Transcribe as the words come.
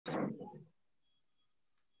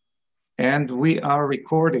And we are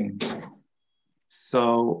recording.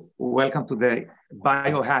 So, welcome to the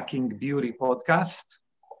Biohacking Beauty Podcast.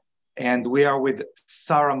 And we are with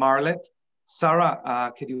Sarah Marlett.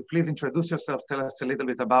 Sarah, could you please introduce yourself? Tell us a little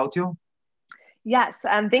bit about you. Yes,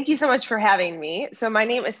 thank you so much for having me. So my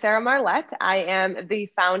name is Sarah Marlett. I am the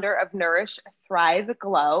founder of Nourish Thrive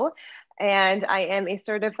Glow, and I am a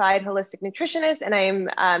certified holistic nutritionist, and I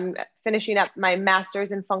am finishing up my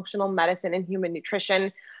master's in functional medicine and human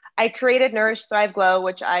nutrition. I created Nourish Thrive Glow,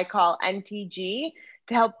 which I call NTG,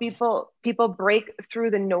 to help people break through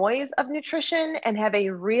the noise of nutrition and have a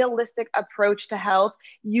realistic approach to health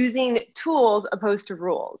using tools opposed to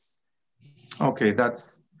rules. Okay,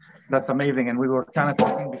 that's amazing. And we were kind of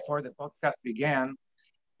talking before the podcast began,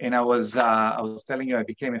 and I was telling you I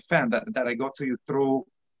became a fan that I got to you through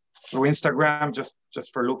Instagram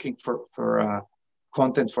just for looking for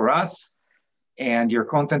content for us, and your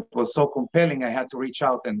content was so compelling. I had to reach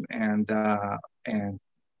out and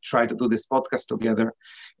try to do this podcast together.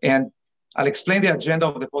 And I'll explain the agenda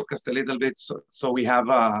of the podcast a little bit, so we have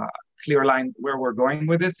a clear line where we're going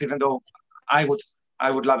with this. Even though I would I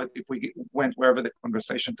would love it if we went wherever the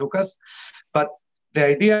conversation took us. But the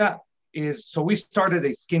idea is, so we started a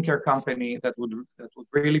skincare company that would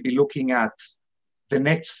really be looking at the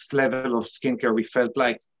next level of skincare. We felt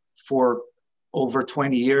like for over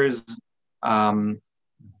 20 years,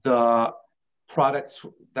 the products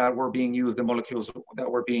that were being used, the molecules that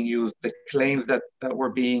were being used, the claims that were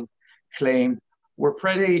being claimed were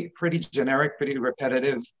pretty generic, pretty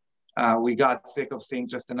repetitive. We got sick of seeing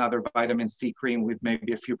just another vitamin C cream with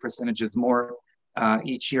maybe a few percentages more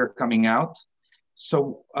each year coming out.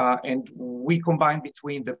 So, and we combine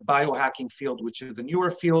between the biohacking field, which is a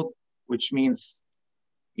newer field, which means,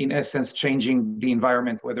 in essence, changing the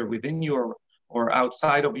environment, whether within you or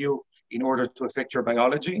outside of you, in order to affect your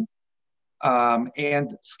biology,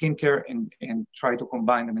 and skincare, and try to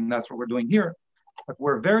combine them. And that's what we're doing here. But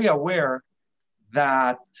we're very aware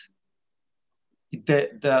that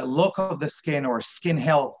the look of the skin or skin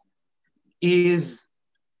health is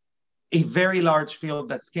a very large field,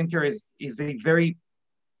 that skincare is a very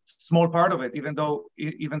small part of it, even though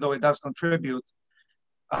it does contribute.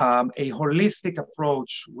 A holistic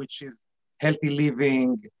approach, which is healthy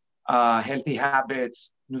living, healthy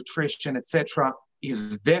habits, nutrition, etc.,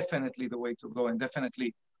 is definitely the way to go, and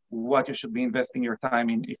definitely what you should be investing your time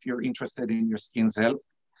in if you're interested in your skin's health.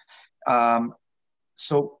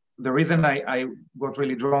 So the reason I got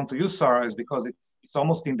really drawn to you, Sarah, is because it's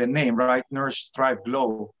almost in the name, right? Nourish, Thrive,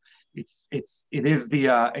 Glow. It is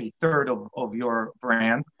a third of your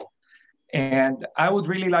brand, and I would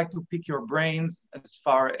really like to pick your brains as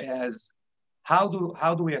far as how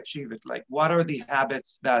do we achieve it? Like, what are the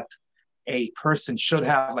habits that a person should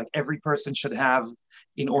have, like every person should have,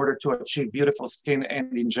 in order to achieve beautiful skin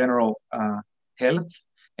and in general health?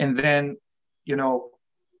 And then,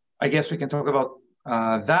 I guess we can talk about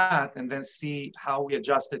that, and then see how we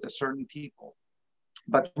adjust it to certain people.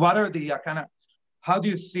 But what are the how do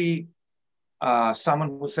you see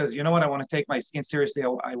someone who says, you know what, I want to take my skin seriously,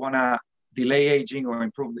 I want to delay aging or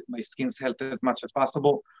improve my skin's health as much as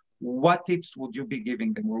possible? What tips would you be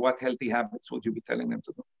giving them, or what healthy habits would you be telling them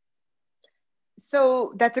to do?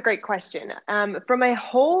 So that's a great question. From a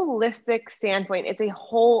holistic standpoint, it's a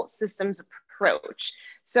whole systems approach.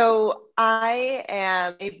 So I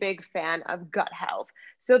am a big fan of gut health.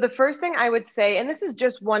 So the first thing I would say, and this is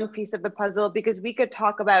just one piece of the puzzle, because we could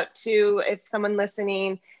talk about too, if someone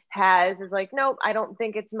listening is like, nope, I don't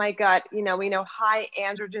think it's my gut. We know high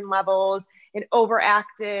androgen levels and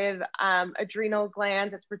overactive adrenal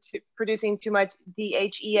glands, it's producing too much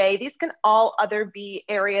DHEA. These can all other be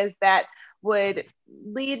areas that would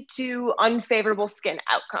lead to unfavorable skin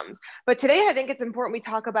outcomes. But today, I think it's important we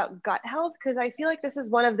talk about gut health, because I feel like this is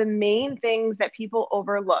one of the main things that people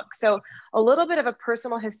overlook. So a little bit of a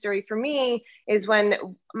personal history for me is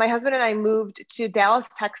when my husband and I moved to Dallas,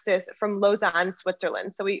 Texas from Lausanne,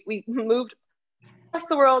 Switzerland. So we moved across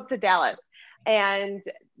the world to Dallas. And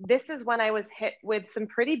this is when I was hit with some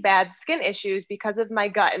pretty bad skin issues because of my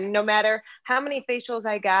gut. And no matter how many facials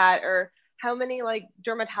I got, or how many like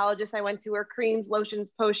dermatologists I went to, or creams, lotions,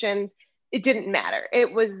 potions, it didn't matter.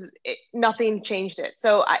 Nothing changed it.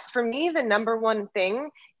 So for me, the number one thing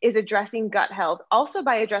is addressing gut health. Also,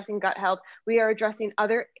 by addressing gut health, we are addressing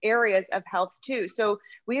other areas of health too. So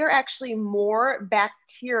we are actually more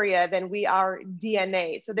bacteria than we are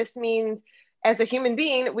DNA. So this means, as a human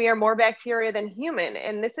being, we are more bacteria than human.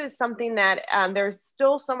 And this is something that there's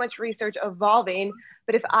still so much research evolving.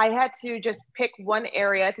 But if I had to just pick one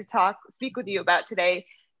area to speak with you about today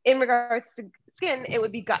in regards to skin, it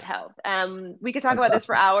would be gut health. We could talk about this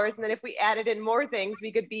for hours, and then if we added in more things,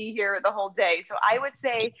 we could be here the whole day. So I would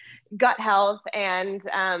say gut health, and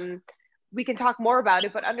we can talk more about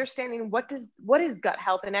it, but understanding what is gut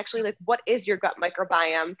health, and actually like what is your gut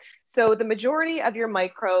microbiome. So the majority of your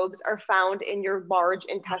microbes are found in your large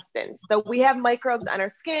intestines. So we have microbes on our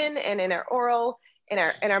skin and in our oral, in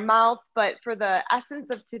our mouth, but for the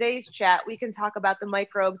essence of today's chat, we can talk about the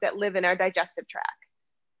microbes that live in our digestive tract.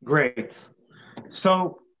 Great.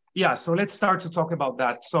 So yeah, so let's start to talk about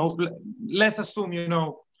that. So let's assume, you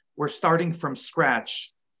know, we're starting from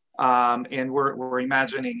scratch. And we're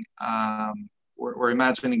imagining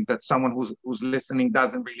that someone who's listening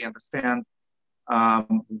doesn't really understand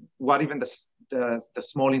what even the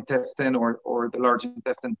small intestine or the large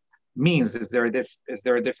intestine means. Is there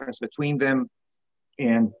a difference between them?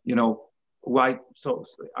 And you know why? So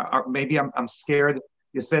maybe I'm scared.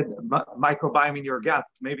 You said microbiome in your gut.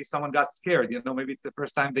 Maybe someone got scared. You know, maybe it's the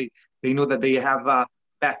first time they know that they have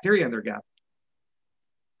bacteria in their gut.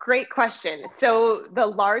 Great question. So the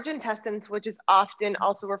large intestines, which is often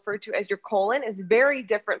also referred to as your colon, is very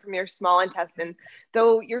different from your small intestine.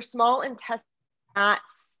 Though your small intestine is not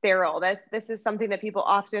sterile. This is something that people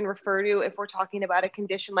often refer to if we're talking about a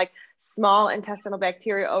condition like small intestinal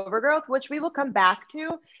bacteria overgrowth, which we will come back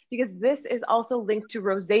to, because this is also linked to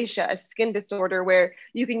rosacea, a skin disorder where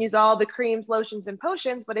you can use all the creams, lotions, and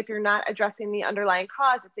potions, but if you're not addressing the underlying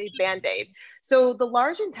cause, it's a Band-Aid. So the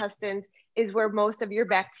large intestines is where most of your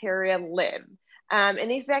bacteria live. And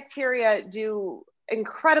these bacteria do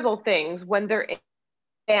incredible things when they're in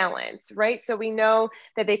balance, right? So we know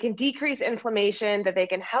that they can decrease inflammation, that they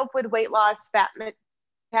can help with weight loss, fat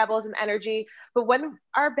metabolism, energy. But when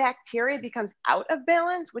our bacteria becomes out of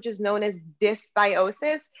balance, which is known as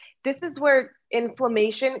dysbiosis, this is where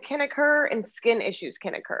inflammation can occur and skin issues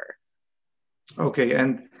can occur. Okay,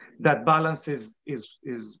 and that balance is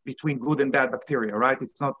between good and bad bacteria, right?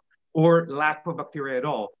 It's not, or lack of bacteria at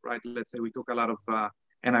all, right? Let's say we took a lot of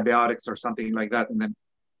antibiotics or something like that, and then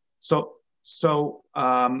so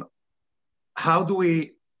how do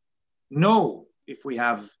we know if we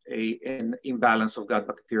have an imbalance of gut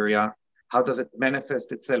bacteria? How does it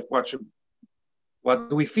manifest itself? What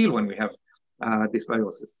do we feel when we have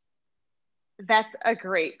dysbiosis? That's a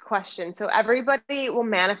great question. So everybody will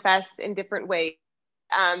manifest in different ways.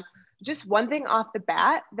 Just one thing off the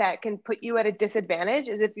bat that can put you at a disadvantage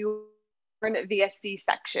is if you are in a VSD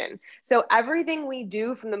section. So everything we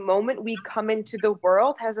do from the moment we come into the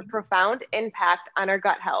world has a profound impact on our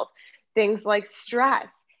gut health. Things like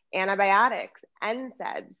stress, antibiotics,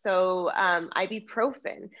 NSAIDs, so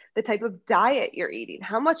ibuprofen, the type of diet you're eating,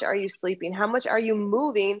 how much are you sleeping, how much are you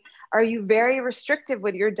moving, are you very restrictive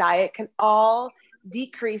with your diet, can all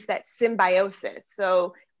decrease that symbiosis.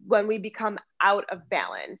 So when we become out of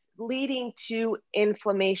balance, leading to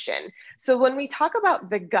inflammation. So when we talk about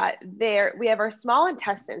the gut, there we have our small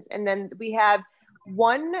intestines, and then we have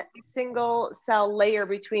one single cell layer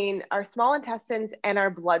between our small intestines and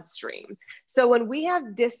our bloodstream. So when we have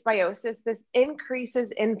dysbiosis, this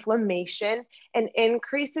increases inflammation and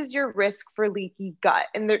increases your risk for leaky gut.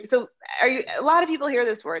 And so a lot of people hear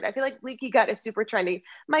this word. I feel like leaky gut is super trendy.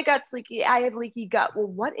 My gut's leaky, I have leaky gut. Well,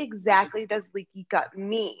 what exactly does leaky gut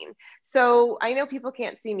mean? So I know people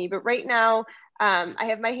can't see me, but right now, I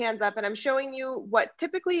have my hands up and I'm showing you what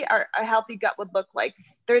typically a healthy gut would look like.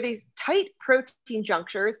 They're these tight protein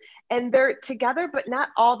junctures and they're together, but not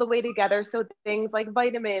all the way together. So things like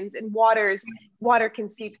vitamins and water can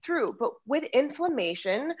seep through. But with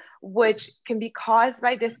inflammation, which can be caused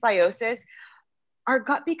by dysbiosis, our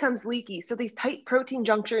gut becomes leaky. So these tight protein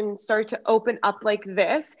junctions start to open up like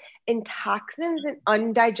this, and toxins and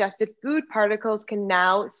undigested food particles can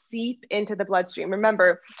now seep into the bloodstream.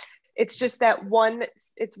 Remember, it's just that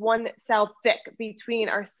it's one cell thick between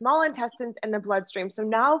our small intestines and the bloodstream. So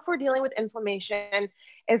now if we're dealing with inflammation,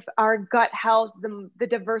 if our gut health, the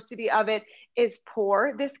diversity of it is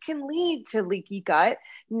poor, this can lead to leaky gut,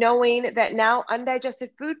 knowing that now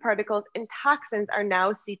undigested food particles and toxins are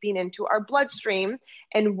now seeping into our bloodstream.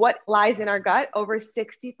 And what lies in our gut? Over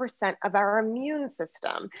 60% of our immune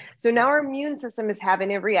system. So now our immune system is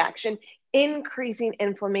having a reaction, increasing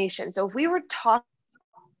inflammation. So if we were talking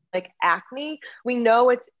like acne, we know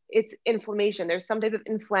it's inflammation. There's some type of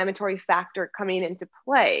inflammatory factor coming into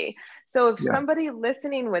play. So if somebody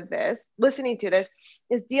listening to this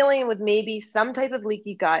is dealing with maybe some type of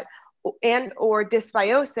leaky gut and or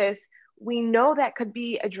dysbiosis, we know that could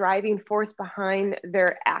be a driving force behind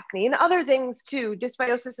their acne and other things too.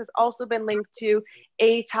 Dysbiosis has also been linked to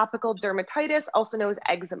atopical dermatitis, also known as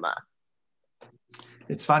eczema.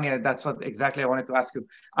 It's funny. That's what exactly I wanted to ask you.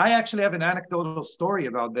 I actually have an anecdotal story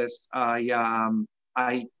about this.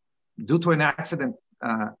 I due to an accident,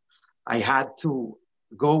 I had to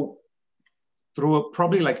go through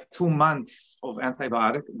probably like 2 months of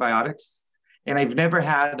antibiotics, and I've never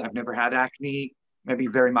had acne, maybe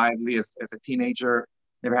very mildly as a teenager,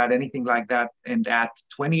 never had anything like that. And at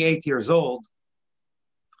 28 years old,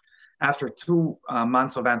 after 2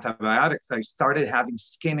 months of antibiotics, I started having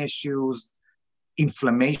skin issues,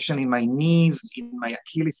 inflammation in my knees, in my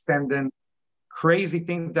Achilles tendon, crazy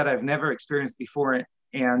things that I've never experienced before.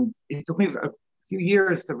 And it took me a few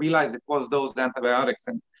years to realize it was those antibiotics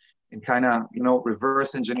and kind of,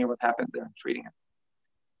 reverse engineer what happened there and treating it.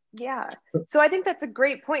 Yeah. So I think that's a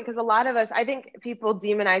great point, because a lot of us, I think people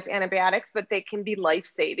demonize antibiotics, but they can be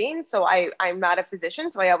life-saving. So I'm not a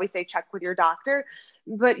physician, so I always say check with your doctor.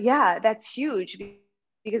 But yeah, that's huge,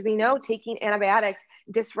 because we know taking antibiotics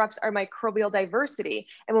disrupts our microbial diversity.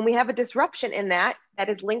 And when we have a disruption in that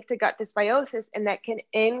is linked to gut dysbiosis, and that can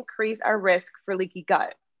increase our risk for leaky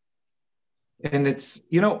gut. And it's,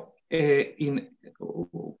 in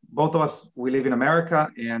both of us, we live in America,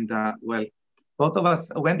 and both of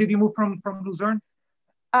us, when did you move from Luzerne?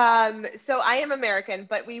 So I am American,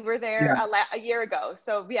 but we were there a year ago.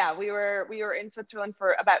 So yeah, we were in Switzerland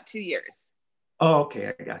for about 2 years. Oh,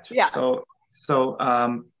 okay, I got you. Yeah. So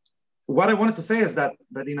what I wanted to say is that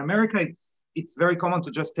in America, it's very common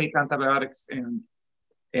to just take antibiotics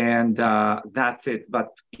and that's it. But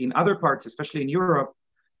in other parts, especially in Europe,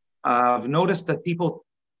 I've noticed that people,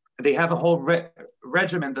 they have a whole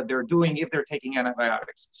regimen that they're doing if they're taking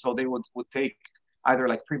antibiotics. So they would take either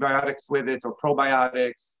like prebiotics with it or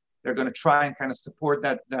probiotics. They're going to try and kind of support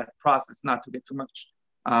that process not to get too much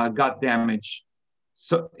gut damage.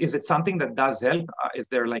 So is it something that does help? Is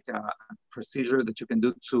there like a procedure that you can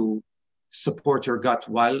do to support your gut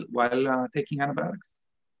while taking antibiotics?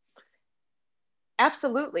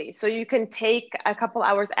 Absolutely. So you can take a couple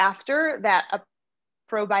hours after that a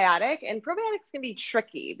probiotic, and probiotics can be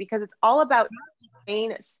tricky because it's all about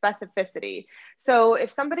strain specificity. So if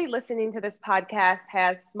somebody listening to this podcast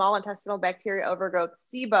has small intestinal bacterial overgrowth,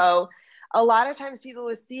 SIBO, a lot of times people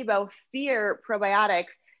with SIBO fear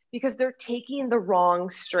probiotics because they're taking the wrong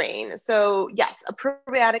strain. So yes, a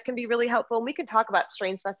probiotic can be really helpful. And we can talk about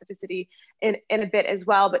strain specificity in a bit as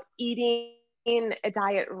well, but eating a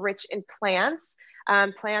diet rich in plants.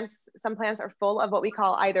 Some plants are full of what we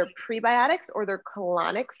call either prebiotics or they're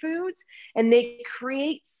colonic foods, and they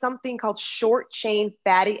create something called short chain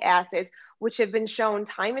fatty acids, which have been shown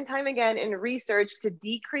time and time again in research to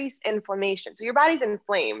decrease inflammation. So your body's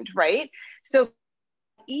inflamed, right? So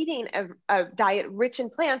eating a diet rich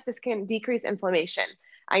in plants, this can decrease inflammation.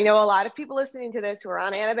 I know a lot of people listening to this who are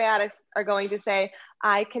on antibiotics are going to say,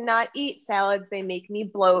 I cannot eat salads, they make me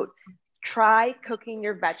bloat. Try cooking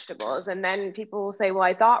your vegetables. And then people will say, well,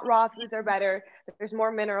 I thought raw foods are better. There's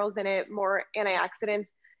more minerals in it, more antioxidants.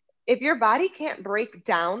 If your body can't break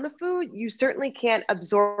down the food, you certainly can't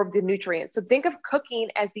absorb the nutrients. So think of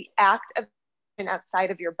cooking as the act of outside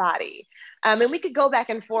of your body. And we could go back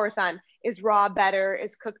and forth on, is raw better,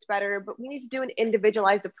 is cooked better, but we need to do an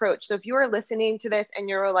individualized approach. So if you are listening to this and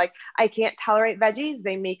you're like, I can't tolerate veggies,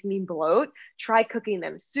 they make me bloat, try cooking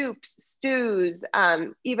them, soups, stews,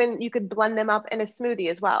 even you could blend them up in a smoothie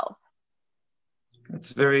as well.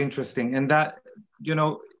 That's very interesting. And that,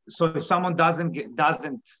 so if someone doesn't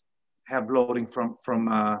have bloating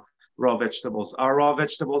from raw vegetables, are raw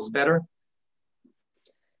vegetables better?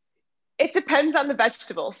 It depends on the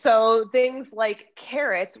vegetable. So things like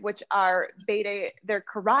carrots, which are they're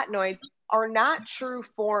carotenoids, are not true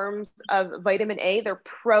forms of vitamin A. They're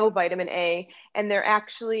pro-vitamin A, and they're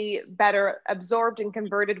actually better absorbed and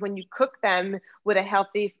converted when you cook them with a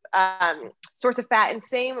healthy source of fat. And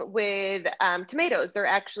same with tomatoes.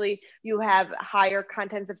 You have higher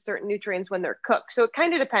contents of certain nutrients when they're cooked. So it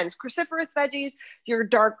kind of depends. Cruciferous veggies, your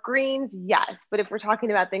dark greens, yes. But if we're talking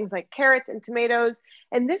about things like carrots and tomatoes,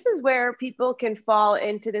 and this is where people can fall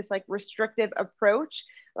into this like restrictive approach.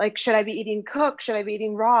 Like, should I be eating cooked? Should I be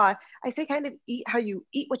eating raw? I say kind of eat how you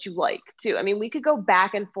eat what you like too. I mean, we could go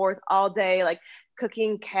back and forth all day, like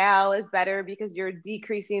cooking kale is better because you're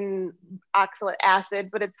decreasing oxalic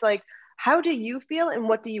acid, but it's like, how do you feel and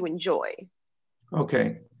what do you enjoy?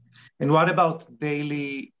 Okay. And what about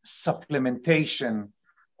daily supplementation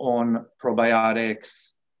on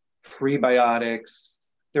probiotics, prebiotics?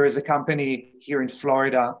 There is a company here in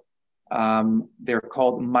Florida. They're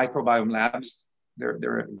called Microbiome Labs.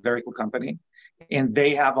 They're a very cool company. And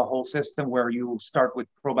they have a whole system where you start with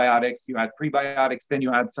probiotics, you add prebiotics, then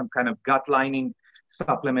you add some kind of gut lining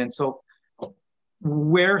supplement. So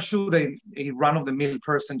where should a run-of-the-mill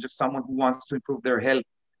person, just someone who wants to improve their health,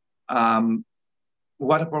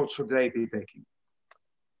 what approach should they be taking?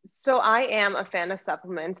 So I am a fan of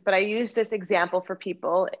supplements, but I use this example for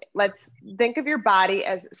people. Let's think of your body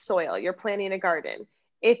as soil. You're planting a garden.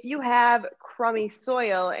 If you have crummy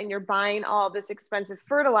soil and you're buying all this expensive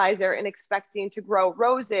fertilizer and expecting to grow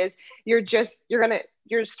roses, you're just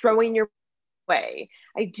throwing your way.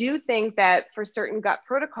 I do think that for certain gut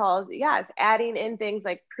protocols, yes, adding in things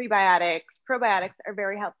like prebiotics, probiotics are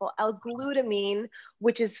very helpful. L-glutamine,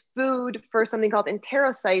 which is food for something called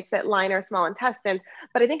enterocytes that line our small intestines.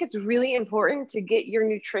 But I think it's really important to get your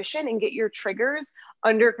nutrition and get your triggers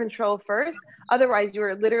under control first. Otherwise,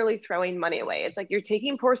 you're literally throwing money away. It's like you're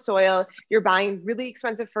taking poor soil, you're buying really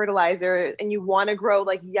expensive fertilizer, and you want to grow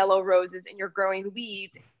like yellow roses and you're growing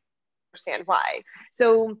weeds. Understand why.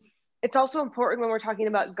 So it's also important when we're talking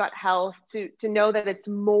about gut health to know that it's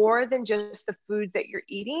more than just the foods that you're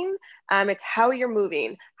eating. It's how you're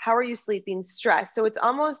moving, how are you sleeping, stress. So it's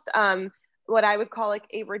almost what I would call like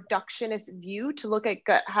a reductionist view to look at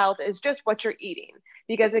gut health is just what you're eating,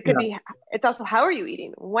 because it could be, it's also how are you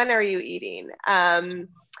eating, when are you eating,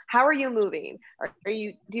 how are you moving,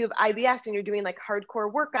 do you have IBS and you're doing like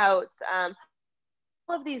hardcore workouts,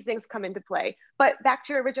 all of these things come into play. But back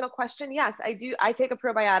to your original question, yes, I do. I take a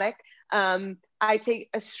probiotic. I take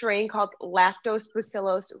a strain called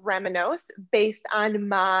Lactobacillus rhamnosus based on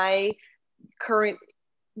my current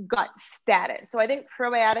gut status. So I think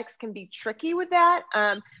probiotics can be tricky with that.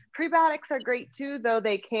 Prebiotics are great too, though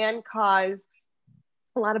they can cause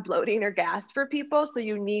a lot of bloating or gas for people. So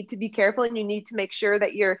you need to be careful and you need to make sure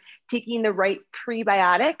that you're taking the right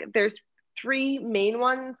prebiotic. There's three main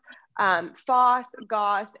ones: FOS,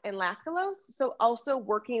 GOS, and lactulose. So also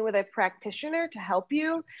working with a practitioner to help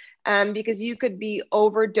you, because you could be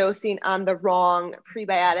overdosing on the wrong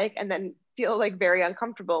prebiotic and then feel like very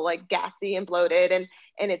uncomfortable, like gassy and bloated, and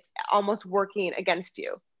it's almost working against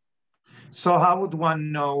you. So how would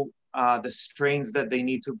one know the strains that they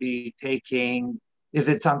need to be taking? Is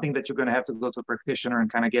it something that you're going to have to go to a practitioner and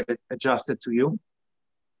kind of get it adjusted to you?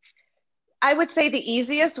 I would say the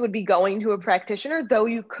easiest would be going to a practitioner, though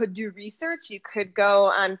you could do research. You could go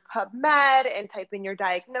on PubMed and type in your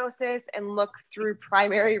diagnosis and look through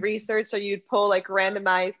primary research. So you'd pull like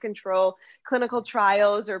randomized control clinical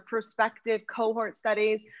trials or prospective cohort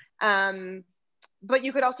studies. But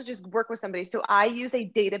you could also just work with somebody. So I use a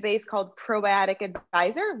database called Probiotic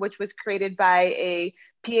Advisor, which was created by a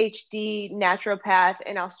PhD naturopath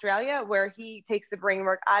in Australia, where he takes the brain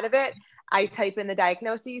work out of it. I type in the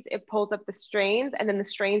diagnoses, it pulls up the strains, and then the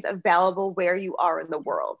strains available where you are in the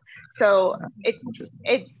world. So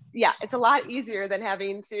it's a lot easier than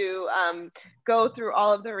having to go through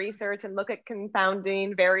all of the research and look at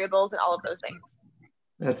confounding variables and all of those things.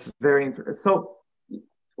 That's very interesting. So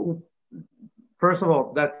first of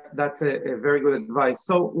all, that's a very good advice.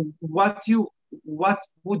 So what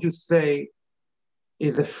would you say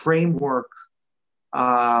is a framework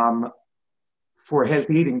for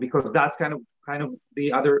healthy eating? Because that's kind of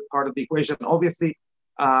the other part of the equation. Obviously,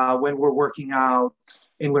 when we're working out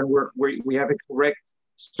and when we have a correct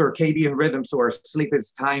circadian rhythm, so our sleep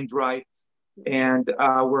is timed right, and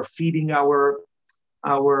we're feeding our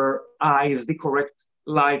eyes the correct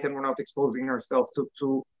light, and we're not exposing ourselves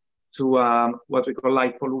to what we call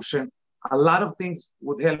light pollution. A lot of things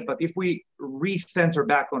would help. But if we recenter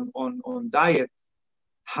back on diet,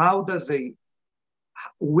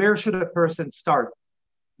 where should a person start?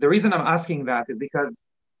 The reason I'm asking that is because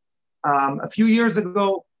a few years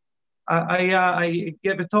ago, I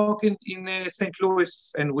gave a talk in St.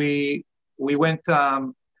 Louis, and we went, I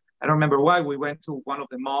don't remember why, we went to one of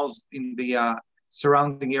the malls in the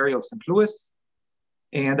surrounding area of St. Louis,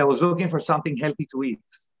 and I was looking for something healthy to eat.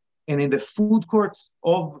 And in the food court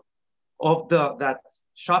of that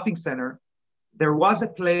shopping center, there was a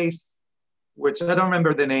place, which I don't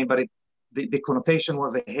remember the name, but the connotation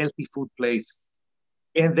was a healthy food place.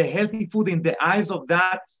 And the healthy food in the eyes of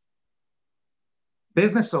that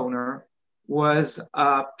business owner was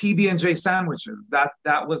PB&J sandwiches.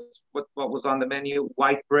 That was what was on the menu: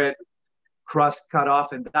 white bread, crust cut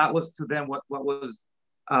off, and that was to them what was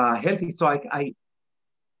healthy. So I,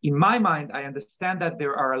 in my mind, I understand that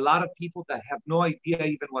there are a lot of people that have no idea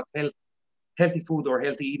even what healthy food or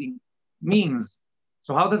healthy eating means.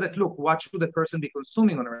 So how does it look? What should a person be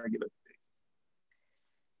consuming on a regular basis?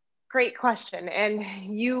 Great question. And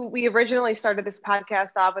we originally started this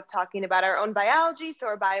podcast off with talking about our own biology, so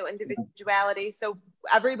our bio-individuality. So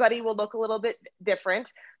everybody will look a little bit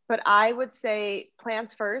different, but I would say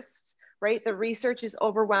plants first, right? The research is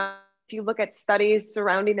overwhelming. you look at studies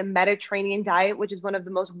surrounding the Mediterranean diet, which is one of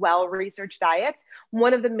the most well-researched diets,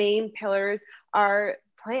 one of the main pillars are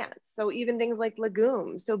plants. So even things like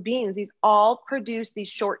legumes, so beans, these all produce these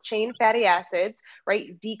short chain fatty acids,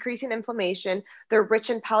 right? Decreasing inflammation. They're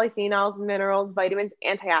rich in polyphenols, minerals, vitamins,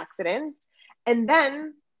 antioxidants. And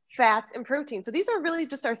then fats and proteins. So these are really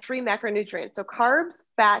just our three macronutrients. So carbs,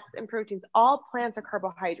 fats, and proteins. All plants are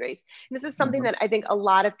carbohydrates. And this is something that I think a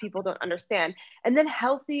lot of people don't understand. And then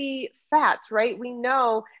healthy fats, right? We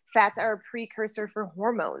know fats are a precursor for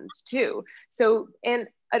hormones too. So, and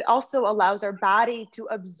it also allows our body to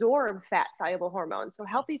absorb fat soluble hormones. So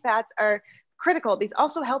healthy fats are critical. These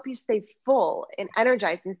also help you stay full and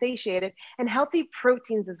energized and satiated, and healthy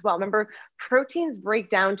proteins as well. Remember, proteins break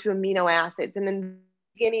down to amino acids. And in the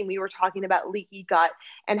beginning, we were talking about leaky gut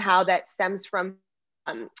and how that stems from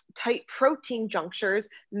tight protein junctures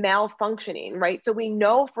malfunctioning, right? So we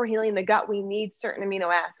know for healing the gut, we need certain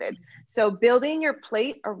amino acids. So building your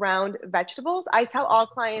plate around vegetables, I tell all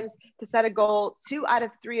clients to set a goal, 2 out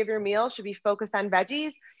of 3 of your meals should be focused on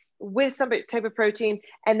veggies with some type of protein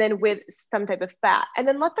and then with some type of fat. And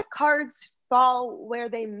then let the cards fall where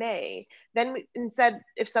they may. Then instead,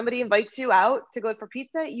 if somebody invites you out to go for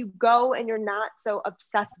pizza, you go and you're not so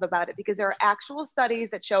obsessive about it, because there are actual studies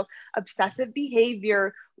that show obsessive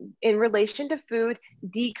behavior in relation to food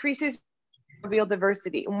decreases microbial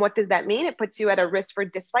diversity. And what does that mean? It puts you at a risk for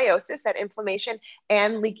dysbiosis, that inflammation,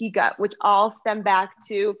 and leaky gut, which all stem back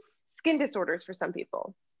to skin disorders for some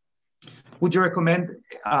people. Would you recommend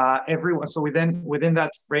everyone, so within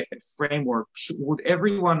that framework, would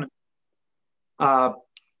everyone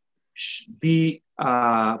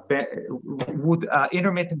would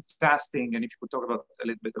intermittent fasting, and if you could talk about a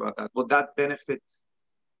little bit about that, would that benefit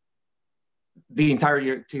the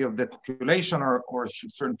entirety of the population, or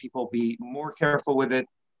should certain people be more careful with it?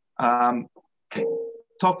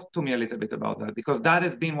 Talk to me a little bit about that, because that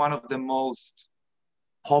has been one of the most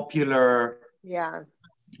popular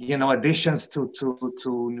additions to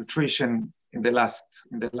nutrition in the last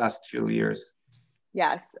few years.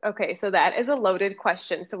 Yes. Okay. So that is a loaded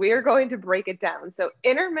question. So we are going to break it down. So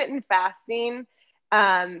intermittent fasting,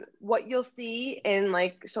 what you'll see in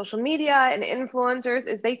like social media and influencers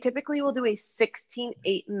is they typically will do a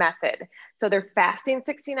 16-8 method. So they're fasting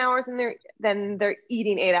 16 hours and then they're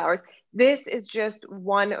eating 8 hours. This is just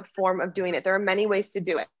one form of doing it. There are many ways to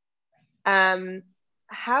do it.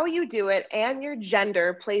 How you do it and your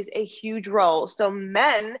gender plays a huge role. So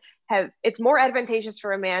men it's more advantageous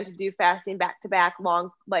for a man to do fasting back to back,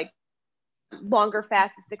 longer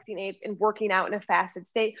fast, 16-8, and working out in a fasted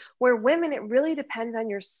state, where women, it really depends on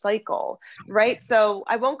your cycle, right? So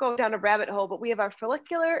I won't go down a rabbit hole, but we have our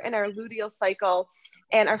follicular and our luteal cycle.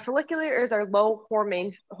 And our follicular is our low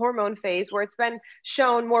hormone phase, where it's been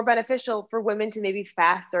shown more beneficial for women to maybe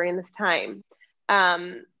fast during this time.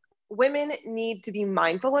 Women need to be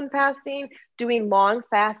mindful when fasting. Doing long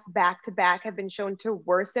fasts back to back have been shown to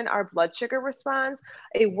worsen our blood sugar response.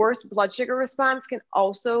 A worse blood sugar response can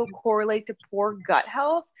also correlate to poor gut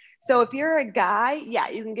health. So if you're a guy, yeah,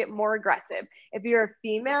 you can get more aggressive. If you're a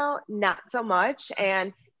female, not so much.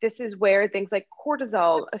 And this is where things like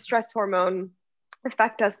cortisol, a stress hormone,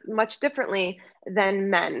 affect us much differently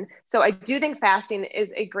than men. So I do think fasting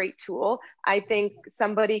is a great tool. I think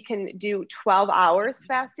somebody can do 12 hours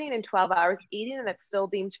fasting and 12 hours eating, and that's still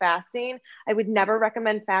deemed fasting. I would never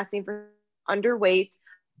recommend fasting for underweight,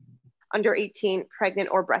 under 18, pregnant,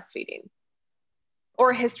 or breastfeeding,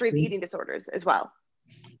 or a history of eating disorders as well.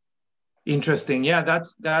 Interesting. Yeah,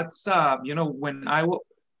 that's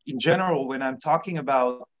in general, when I'm talking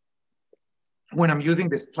about, when I'm using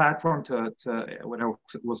this platform when I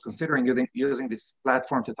was considering using this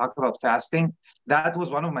platform to talk about fasting, that was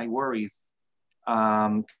one of my worries,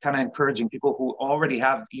 kind of encouraging people who already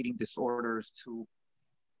have eating disorders to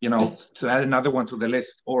add another one to the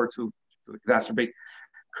list, or to exacerbate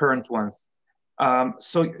current ones.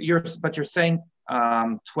 So you're saying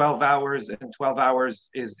 12 hours, and 12 hours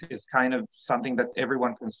is kind of something that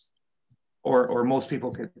everyone can, or most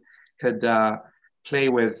people could play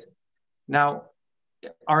with. Now,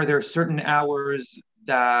 are there certain hours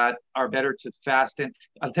that are better to fast in?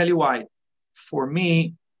 I'll tell you why. For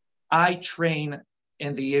me, I train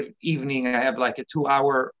in the evening. I have like a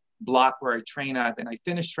 2-hour block where I train at, and I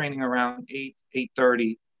finish training around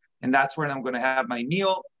 8:30. And that's when I'm going to have my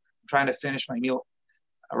meal. I'm trying to finish my meal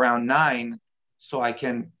around 9, so I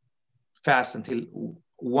can fast until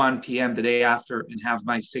 1 p.m. the day after and have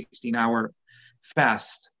my 16-hour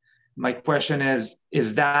fast. My question is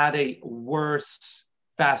that a worse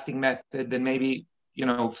fasting method than maybe,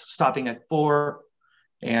 stopping at 4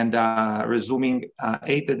 and resuming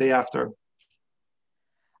 8 the day after?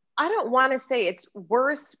 I don't want to say it's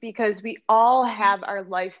worse because we all have our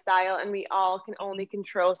lifestyle and we all can only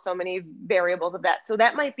control so many variables of that. So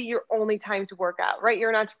that might be your only time to work out, right?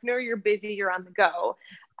 You're an entrepreneur, you're busy, you're on the go.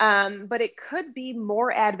 But it could be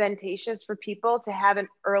more advantageous for people to have an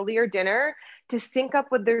earlier dinner to sync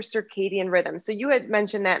up with their circadian rhythm. So you had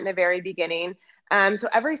mentioned that in the very beginning. So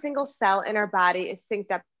every single cell in our body is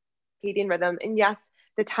synced up to circadian rhythm. And yes,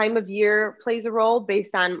 the time of year plays a role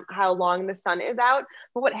based on how long the sun is out.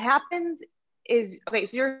 But what happens is, okay,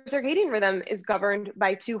 so your circadian rhythm is governed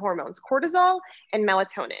by two hormones, cortisol and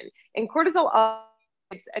melatonin. And cortisol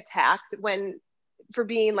gets attacked when for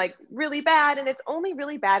being like really bad, and it's only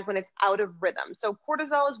really bad when it's out of rhythm. So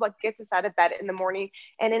cortisol is what gets us out of bed in the morning,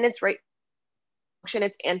 and in its right function,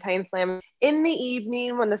 it's anti-inflammatory. In the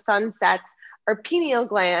evening, when the sun sets, our pineal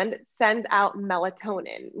gland sends out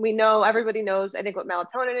melatonin. We know, everybody knows, I think, what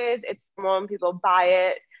melatonin is. It's hormone, people buy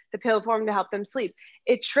it, the pill form, to help them sleep.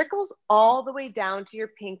 It trickles all the way down to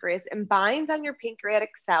your pancreas and binds on your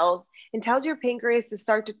pancreatic cells and tells your pancreas to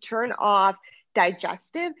start to turn off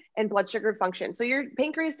digestive and blood sugar function. So your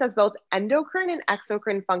pancreas does both endocrine and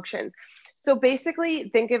exocrine functions. So basically,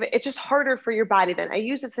 think of it, it's just harder for your body then. I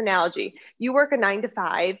use this analogy. You work a 9 to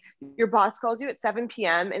 5, your boss calls you at 7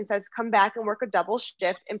 p.m. and says, come back and work a double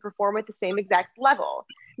shift and perform at the same exact level.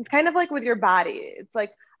 It's kind of like with your body. It's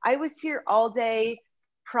like, I was here all day,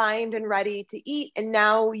 primed and ready to eat, and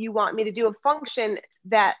now you want me to do a function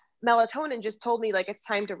that melatonin just told me like it's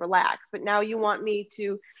time to relax, but now you want me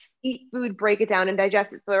to eat food, break it down, and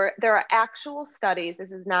digest it. So there are actual studies,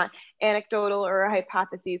 this is not anecdotal or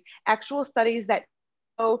hypotheses, actual studies that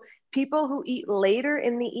show people who eat later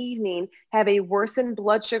in the evening have a worsened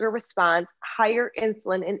blood sugar response, higher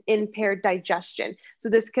insulin, and impaired digestion. So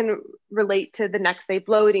this can relate to the next day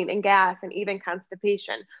bloating and gas and even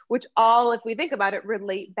constipation, which all, if we think about it,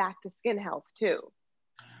 relate back to skin health too.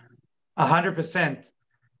 100%.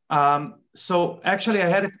 So actually,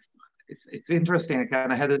 it's interesting. I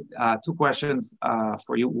kind of had two questions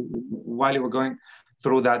for you while you were going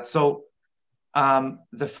through that. So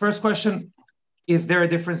the first question, is there a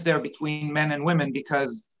difference there between men and women?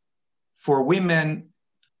 Because for women,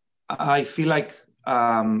 I feel like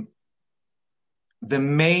the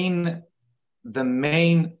main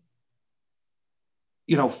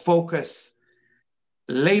focus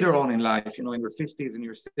later on in life, in your 50s and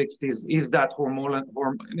your 60s, is that hormonal,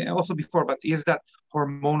 also before, but is that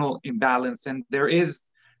hormonal imbalance. And there is,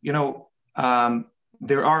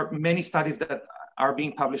 there are many studies that are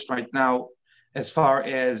being published right now as far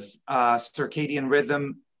as circadian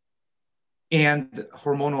rhythm and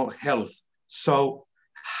hormonal health. So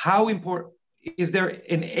how important, is there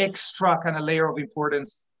an extra kind of layer of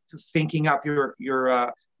importance to thinking up your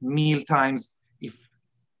meal times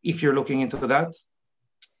if you're looking into that?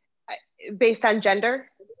 Based on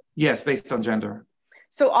gender? Yes, based on gender.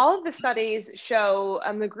 So all of the studies show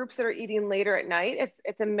the groups that are eating later at night,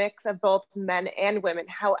 it's a mix of both men and women.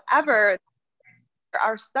 However, there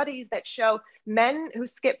are studies that show men who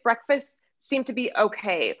skip breakfast seem to be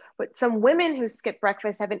okay, but some women who skip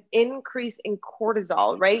breakfast have an increase in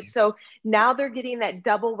cortisol, right? So now they're getting that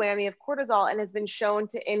double whammy of cortisol, and has been shown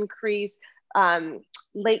to increase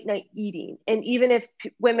late night eating. And even if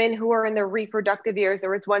women who are in their reproductive years, there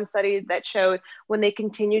was one study that showed when they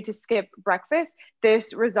continued to skip breakfast,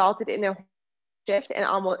 this resulted in a shift and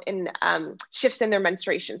almost in shifts in their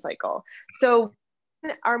menstruation cycle. So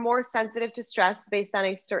are more sensitive to stress based on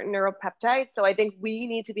a certain neuropeptide. So I think we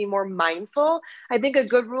need to be more mindful. I think a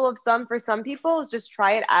good rule of thumb for some people is just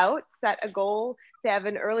try it out, set a goal to have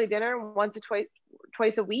an early dinner once or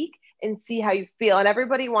twice a week and see how you feel. And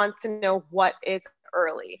everybody wants to know what is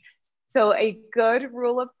early. So a good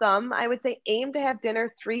rule of thumb, I would say, aim to have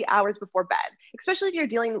dinner 3 hours before bed, especially if you're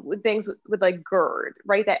dealing with things with like GERD,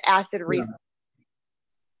 right? That acid reflux.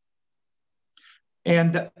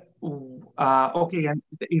 And okay, and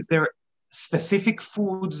is there specific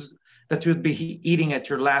foods that you'd be eating at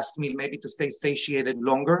your last meal, maybe to stay satiated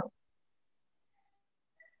longer?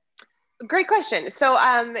 Great question. So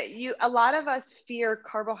a lot of us fear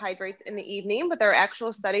carbohydrates in the evening, but there are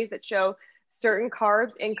actual studies that show certain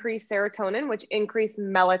carbs increase serotonin, which increase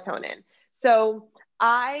melatonin. So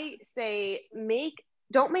I say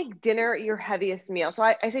don't make dinner your heaviest meal. So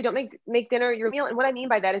I say don't make dinner your meal. And what I mean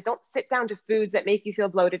by that is don't sit down to foods that make you feel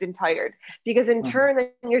bloated and tired, because in turn,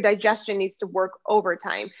 then your digestion needs to work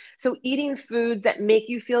overtime. So eating foods that make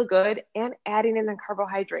you feel good and adding in a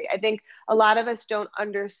carbohydrate. I think a lot of us don't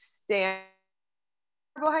understand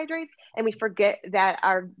carbohydrates, and we forget that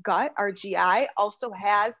our gut, our GI, also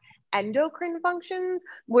has endocrine functions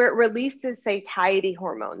where it releases satiety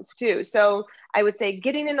hormones too. So I would say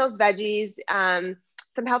getting in those veggies,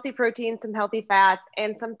 some healthy protein, some healthy fats,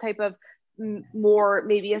 and some type of more,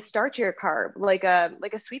 maybe a starchier carb, like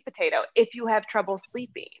a sweet potato, if you have trouble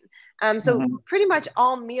sleeping. So pretty much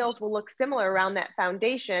all meals will look similar around that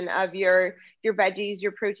foundation of your veggies,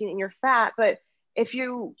 your protein, and your fat. But if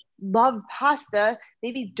you love pasta,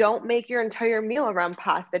 maybe don't make your entire meal around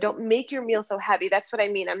pasta. Don't make your meal so heavy. That's what I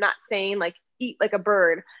mean. I'm not saying like eat like a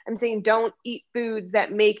bird. I'm saying don't eat foods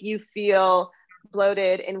that make you feel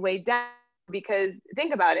bloated and weighed down, because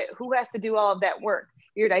think about it. Who has to do all of that work?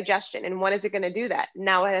 Your digestion. And when is it going to do that?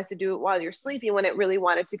 Now it has to do it while you're sleeping, when it really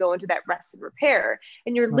wanted to go into that rest and repair.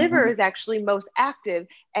 And your liver is actually most active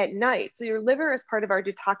at night. So your liver is part of our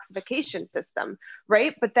detoxification system,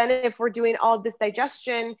 right? But then if we're doing all this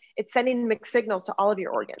digestion, it's sending mixed signals to all of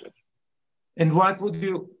your organs. And what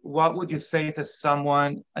would you say to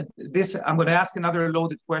someone? I'm going to ask another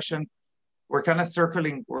loaded question. We're kind of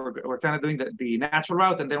circling, we're kind of doing the natural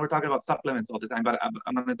route, and then we're talking about supplements all the time, but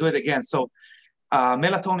I'm going to do it again. So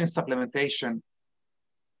melatonin supplementation,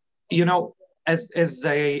 you know, as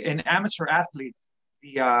an amateur athlete,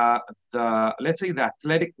 the let's say the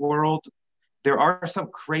athletic world, there are some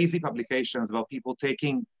crazy publications about people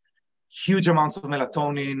taking huge amounts of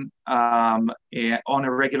melatonin on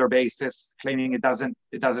a regular basis, claiming it doesn't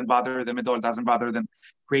bother them at all, doesn't bother them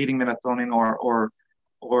creating melatonin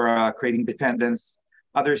or creating dependence.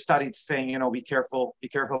 Other studies saying, you know, be careful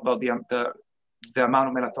about the amount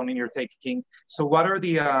of melatonin you're taking. So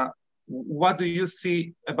what do you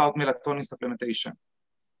see about melatonin supplementation?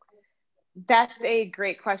 That's a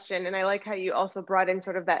great question. And I like how you also brought in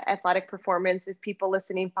sort of that athletic performance. If people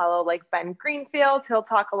listening follow like Ben Greenfield, he'll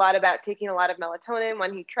talk a lot about taking a lot of melatonin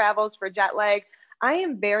when he travels for jet lag. I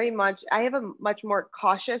have a much more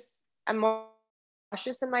cautious, I'm more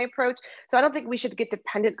cautious in my approach. So I don't think we should get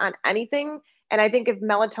dependent on anything. And I think if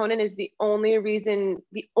melatonin is the only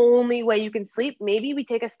way you can sleep, maybe we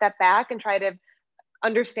take a step back and try to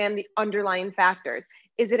understand the underlying factors.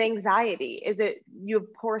 Is it anxiety? Is it you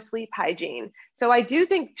have poor sleep hygiene? So I do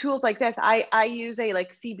think tools like this, I use a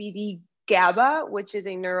like CBD GABA, which is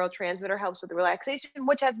a neurotransmitter, helps with relaxation,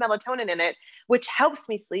 which has melatonin in it, which helps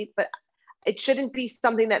me sleep, but it shouldn't be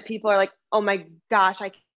something that people are like, oh my gosh, I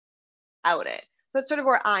can't out it. So that's sort of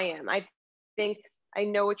where I am. I think I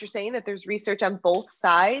know what you're saying, that there's research on both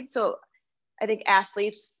sides. So I think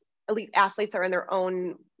elite athletes are in their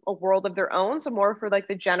own a world of their own. So more for like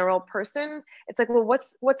the general person, it's like, well,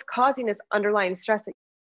 what's causing this underlying stress that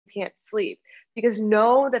you can't sleep? Because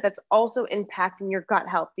know that that's also impacting your gut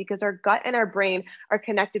health, because our gut and our brain are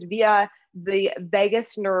connected via the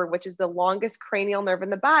vagus nerve, which is the longest cranial nerve in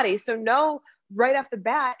the body. So know right off the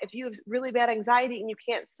bat, if you have really bad anxiety and you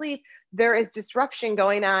can't sleep, there is disruption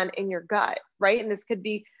going on in your gut, right? And this could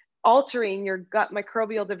be altering your gut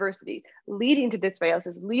microbial diversity, leading to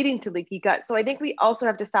dysbiosis, leading to leaky gut. So I think we also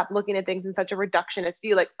have to stop looking at things in such a reductionist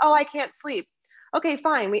view, like, oh, I can't sleep. Okay,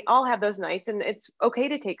 fine. We all have those nights and it's okay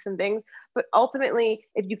to take some things, but ultimately,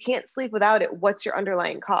 if you can't sleep without it, what's your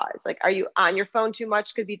underlying cause? Like, are you on your phone too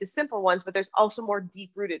much? Could be the simple ones, but there's also more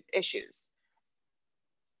deep-rooted issues.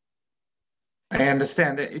 I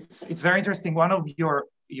understand. It's very interesting. One of your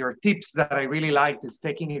tips that I really liked is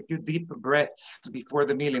taking a few deep breaths before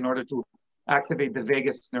the meal in order to activate the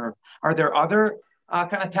vagus nerve. Are there other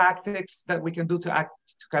kind of tactics that we can do to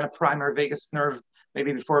kind of prime our vagus nerve,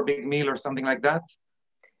 maybe before a big meal or something like that?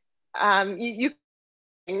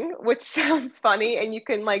 Which sounds funny, and you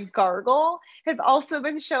can like gargle, have also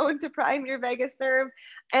been shown to prime your vagus nerve.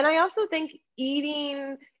 And I also think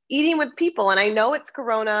eating with people, and I know it's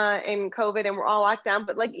Corona and COVID and we're all locked down,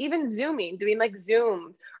 but like even Zooming, doing like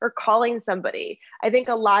Zooms or calling somebody. I think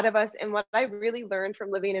a lot of us, and what I really learned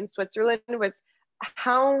from living in Switzerland was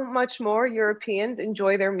how much more Europeans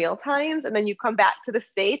enjoy their meal times. And then you come back to the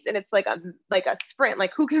States and it's like a sprint,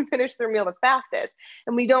 like who can finish their meal the fastest?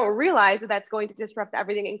 And we don't realize that that's going to disrupt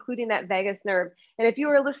everything, including that vagus nerve. And if you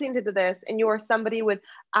are listening to this and you are somebody with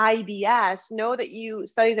IBS, know that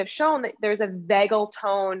studies have shown that there's a vagal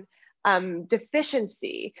tone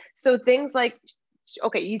deficiency. So things like,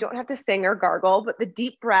 okay, you don't have to sing or gargle, but the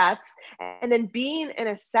deep breaths, and then being in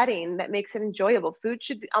a setting that makes it enjoyable. Food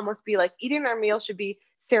should almost be like eating our meal should be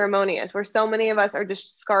ceremonious, where so many of us are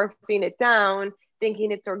just scarfing it down,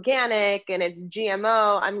 thinking it's organic and it's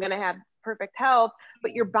GMO, I'm going to have perfect health,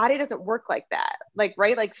 but your body doesn't work like that. Like,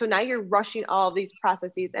 right? Like, so now you're rushing all of these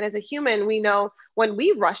processes. And as a human, we know when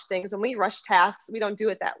we rush things, when we rush tasks, we don't do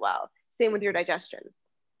it that well. Same with your digestion.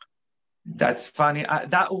 That's funny.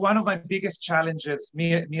 That one of my biggest challenges,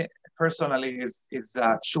 me personally, is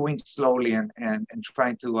chewing slowly and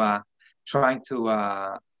trying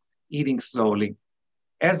to eating slowly.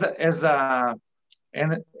 And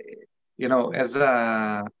as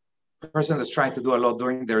a person that's trying to do a lot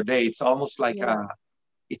during their day, it's almost like I,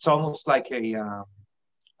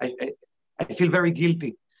 I I feel very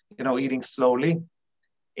guilty, eating slowly.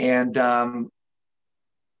 And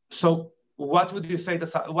so, what would you say?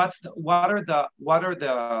 What are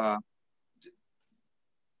the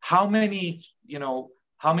how many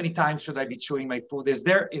how many times should I be chewing my food? Is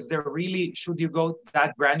there really, should you go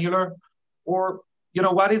that granular, or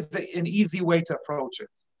what is an easy way to approach it?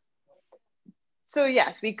 So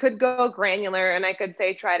yes, we could go granular, and I could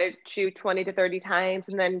say try to chew 20 to 30 times.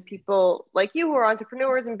 And then people like you who are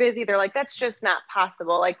entrepreneurs and busy, they're like, that's just not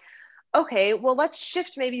possible. Like, okay, well, let's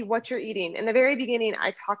shift maybe what you're eating. In the very beginning,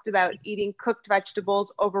 I talked about eating cooked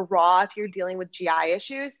vegetables over raw if you're dealing with GI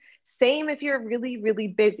issues. Same if you're really, really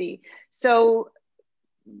busy. So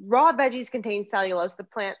raw veggies contain cellulose, the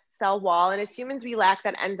plant cell wall, and as humans, we lack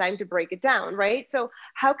that enzyme to break it down, right? So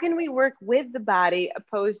how can we work with the body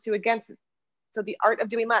opposed to against it? So the art of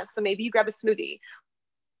doing less. So maybe you grab a smoothie,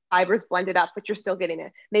 fibers blended up, but you're still getting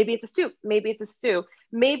it. Maybe it's a soup, maybe it's a stew.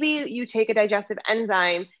 Maybe you take a digestive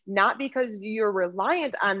enzyme, not because you're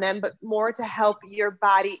reliant on them, but more to help your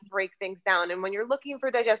body break things down. And when you're looking for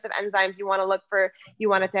digestive enzymes, you want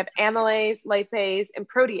it to have amylase, lipase, and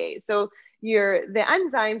protease. So the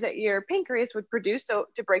enzymes that your pancreas would produce, so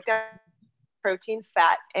to break down protein,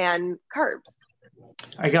 fat, and carbs.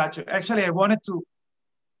 I got you. Actually,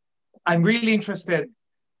 I'm really interested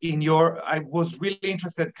I was really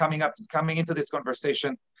interested coming into this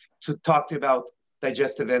conversation to talk to you about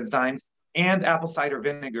digestive enzymes and apple cider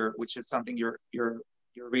vinegar, which is something you're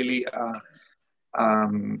really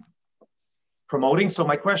promoting. So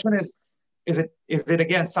my question is it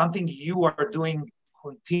again something you are doing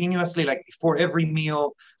continuously, like before every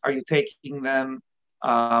meal? Are you taking them?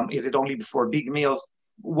 Is it only before big meals?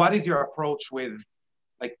 What is your approach with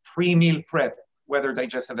like pre-meal prep, whether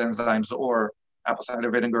digestive enzymes or apple cider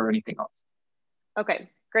vinegar or anything else? Okay,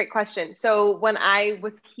 great question. So when I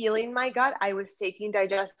was healing my gut, I was taking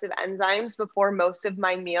digestive enzymes before most of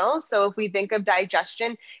my meals. So if we think of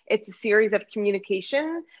digestion, it's a series of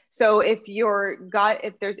communication. So if your gut,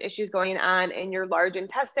 if there's issues going on in your large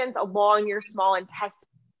intestines, along your small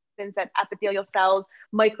intestines, that epithelial cells,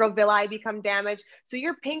 microvilli become damaged. So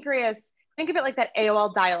your pancreas, think of it like that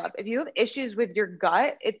AOL dial-up. If you have issues with your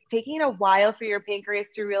gut, it's taking a while for your pancreas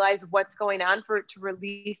to realize what's going on for it to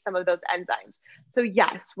release some of those enzymes. So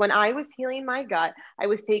yes, when I was healing my gut, I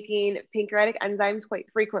was taking pancreatic enzymes quite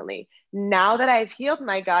frequently. Now that I've healed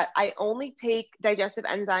my gut, I only take digestive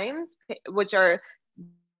enzymes, which are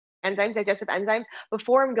digestive enzymes,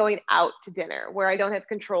 before I'm going out to dinner, where I don't have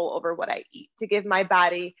control over what I eat, to give my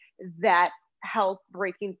body that health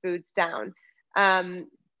breaking foods down.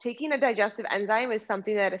 Taking a digestive enzyme is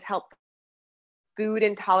something that has helped food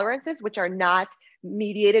intolerances, which are not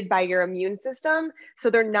mediated by your immune system. So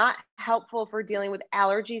they're not helpful for dealing with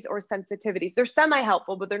allergies or sensitivities. They're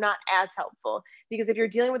semi-helpful, but they're not as helpful, because if you're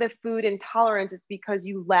dealing with a food intolerance, it's because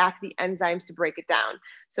you lack the enzymes to break it down.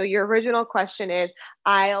 So your original question is,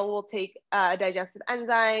 I will take a digestive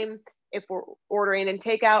enzyme if we're ordering in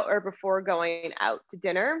takeout or before going out to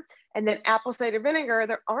dinner. And then apple cider vinegar,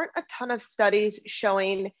 there aren't a ton of studies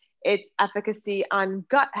showing its efficacy on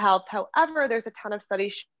gut health. However, there's a ton of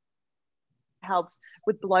studies helps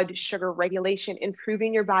with blood sugar regulation,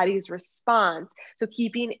 improving your body's response. So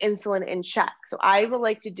keeping insulin in check. So I would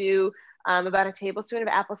like to do about a tablespoon of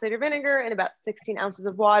apple cider vinegar and about 16 ounces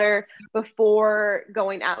of water before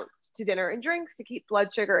going out to dinner and drinks to keep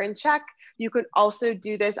blood sugar in check. You could also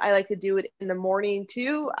do this. I like to do it in the morning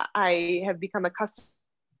too. I have become accustomed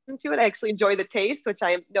to it. I actually enjoy the taste, which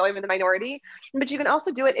I know I'm in the minority. But you can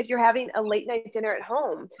also do it if you're having a late night dinner at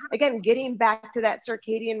home. Again, getting back to that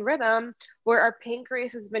circadian rhythm where our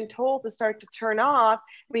pancreas has been told to start to turn off.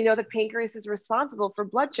 We know the pancreas is responsible for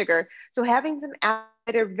blood sugar. So having some apple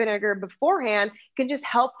cider vinegar beforehand can just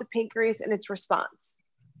help the pancreas in its response.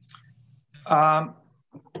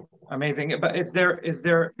 Amazing. But is there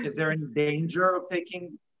any danger of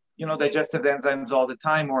taking digestive enzymes all the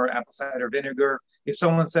time, or apple cider vinegar? If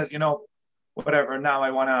someone says, whatever, now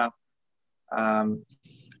I want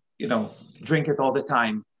to, drink it all the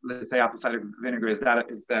time, let's say apple cider vinegar, is that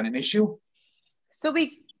an issue? So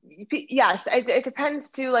yes, it depends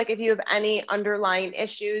too, like if you have any underlying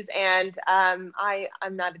issues. And I'm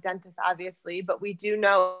not a dentist, obviously, but we do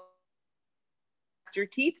know your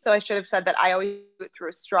teeth. So I should have said that I always do it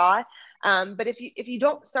through a straw. But if you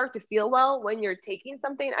don't start to feel well when you're taking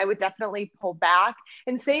something, I would definitely pull back.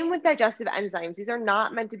 And same with digestive enzymes. These are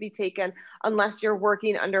not meant to be taken unless you're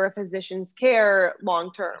working under a physician's care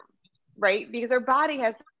long term, right? Because our body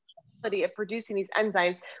has the ability of producing these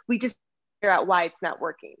enzymes. We just figure out why it's not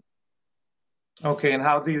working. Okay, and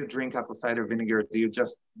how do you drink apple cider vinegar? Do you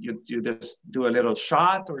just do a little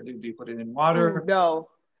shot, or do you put it in Ooh, water? no.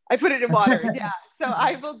 I put it in water. Yeah. So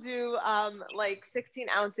I will do like 16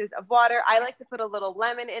 ounces of water. I like to put a little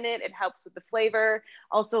lemon in it. It helps with the flavor.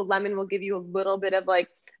 Also, lemon will give you a little bit of like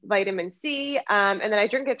vitamin C. And then I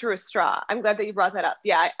drink it through a straw. I'm glad that you brought that up.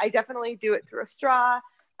 Yeah, I definitely do it through a straw.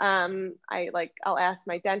 I'll ask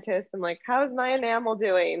my dentist, I'm like, how's my enamel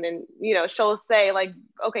doing? And, you know, she'll say like,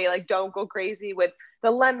 okay, like don't go crazy with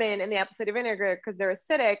the lemon and the apple cider vinegar because they're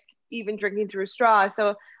acidic, even drinking through a straw.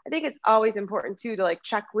 So I think it's always important too to like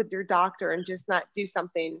check with your doctor and just not do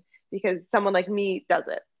something because someone like me does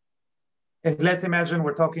it. And let's imagine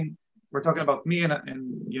we're talking about me,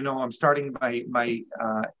 and you know, I'm starting my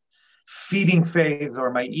feeding phase or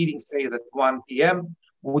my eating phase at 1 p.m.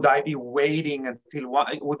 Would I be waiting until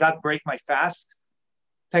 1? Would that break my fast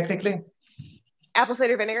technically? Apple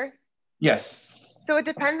cider vinegar. Yes. So it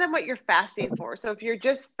depends on what you're fasting for. So if you're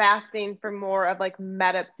just fasting for more of like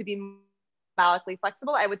meta to be metabolically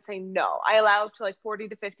flexible, I would say no. I allow up to like 40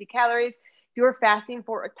 to 50 calories. If you're fasting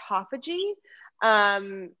for autophagy,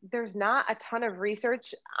 there's not a ton of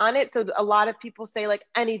research on it. So a lot of people say like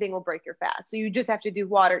anything will break your fast. So you just have to do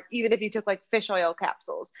water, even if you took like fish oil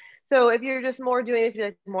capsules. So if you're just more doing it,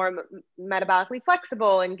 like more metabolically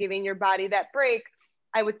flexible and giving your body that break,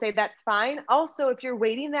 I would say that's fine. Also, if you're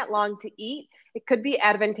waiting that long to eat, it could be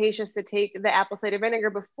advantageous to take the apple cider vinegar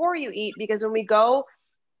before you eat because when we go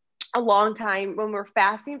a long time, when we're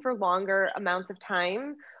fasting for longer amounts of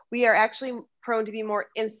time, we are actually prone to be more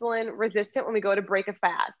insulin resistant when we go to break a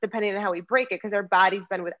fast, depending on how we break it, because our body's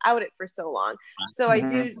been without it for so long. So I Mhm.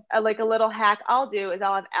 do like a little hack I'll do is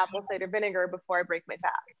I'll have apple cider vinegar before I break my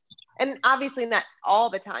fast. And obviously not all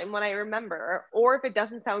the time when I remember, or if it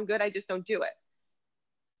doesn't sound good, I just don't do it.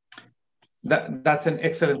 That's an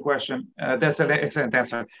excellent question. That's an excellent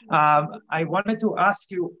answer. I wanted to ask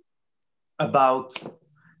you about,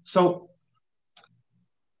 so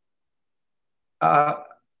uh,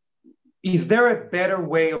 is there a better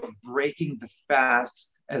way of breaking the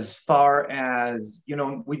fast as far as, you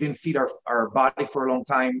know, we didn't feed our body for a long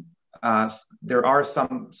time? There are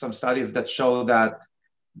some studies that show that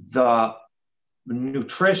the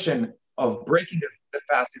nutrition of breaking the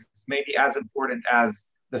fast is maybe as important as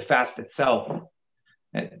the fast itself.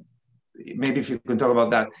 Maybe if you can talk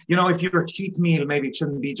about that. You know, if your cheat meal, maybe it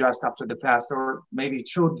shouldn't be just after the fast, or maybe it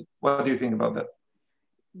should. What do you think about that?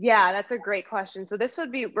 Yeah, that's a great question. So this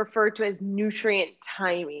would be referred to as nutrient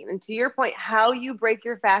timing. And to your point, how you break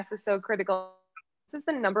your fast is so critical. This is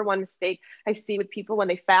the number one mistake I see with people when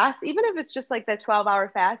they fast, even if it's just like that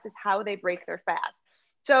 12-hour fast, is how they break their fast.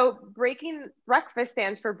 So breaking breakfast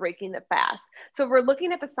stands for breaking the fast. So if we're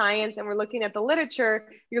looking at the science and we're looking at the literature,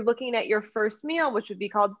 you're looking at your first meal, which would be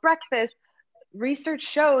called breakfast. Research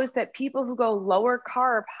shows that people who go lower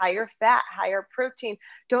carb, higher fat, higher protein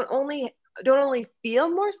don't only feel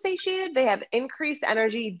more satiated, they have increased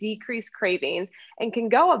energy, decreased cravings, and can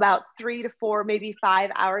go about 3 to 4, maybe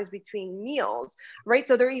 5 hours between meals, right?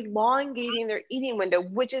 So they're elongating their eating window,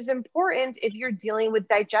 which is important if you're dealing with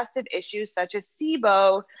digestive issues such as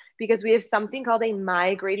SIBO, because we have something called a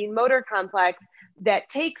migrating motor complex that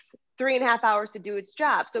takes 3.5 hours to do its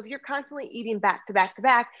job. So if you're constantly eating back to back to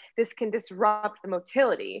back, this can disrupt the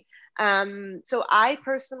motility. So I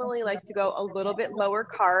personally like to go a little bit lower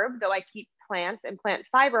carb, though I keep plants and plant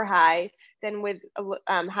fiber high, then with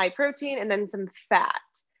high protein and then some fat.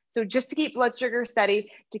 So just to keep blood sugar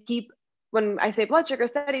steady, to keep, when I say blood sugar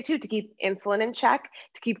steady too, to keep insulin in check,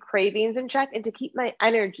 to keep cravings in check, and to keep my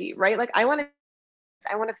energy, right? Like I want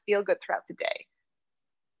to feel good throughout the day.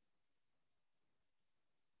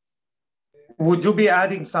 Would you be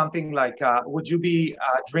adding something like, would you be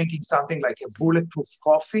drinking something like a bulletproof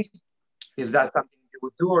coffee? Is that something you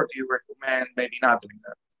would do, or do you recommend maybe not doing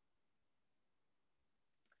that?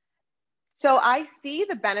 So I see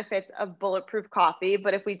the benefits of bulletproof coffee,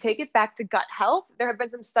 but if we take it back to gut health, there have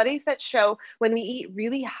been some studies that show when we eat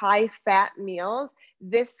really high fat meals,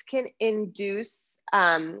 this can induce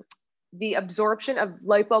the absorption of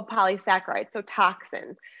lipopolysaccharides, so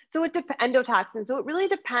toxins. So endotoxins. So it really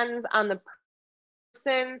depends on the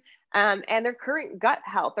person and their current gut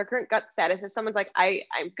health, their current gut status. If someone's like,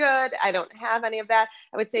 I'm good, I don't have any of that,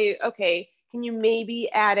 I would say, okay, can you maybe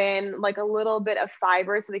add in like a little bit of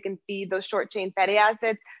fiber so they can feed those short chain fatty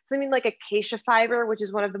acids? Something like acacia fiber, which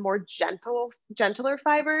is one of the more gentler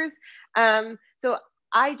fibers. So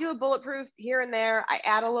I do a bulletproof here and there. I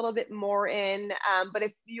add a little bit more in, but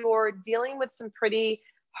if you're dealing with some pretty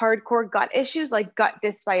hardcore gut issues like gut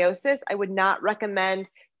dysbiosis, I would not recommend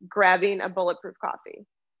grabbing a bulletproof coffee.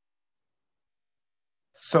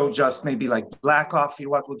 So just maybe like black coffee.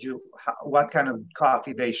 What kind of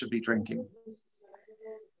coffee they should be drinking?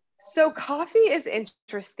 So coffee is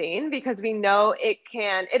interesting because we know it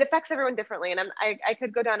affects everyone differently. And I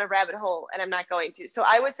could go down a rabbit hole and I'm not going to. So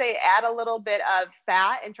I would say add a little bit of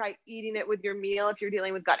fat and try eating it with your meal if you're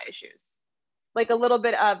dealing with gut issues. Like a little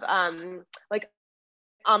bit of like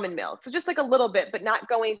almond milk. So just like a little bit, but not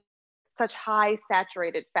going such high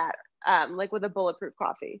saturated fat, like with a bulletproof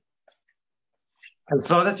coffee. I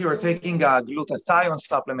saw that you were taking a glutathione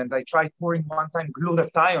supplement. I tried pouring one time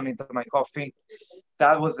glutathione into my coffee.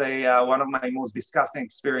 That was a one of my most disgusting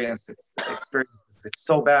experiences. It's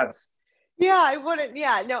so bad. Yeah, I wouldn't.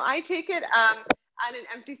 Yeah, no, I take it on an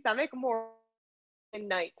empty stomach more at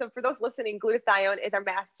night. So for those listening, glutathione is our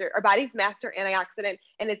body's master antioxidant,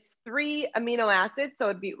 and it's 3 amino acids. So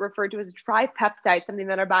it'd be referred to as a tripeptide, something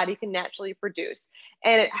that our body can naturally produce,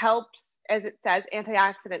 and it helps, as it says,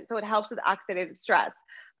 antioxidant. So it helps with oxidative stress.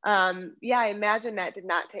 Yeah, I imagine that did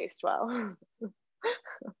not taste well.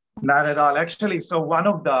 Not at all. Actually, so one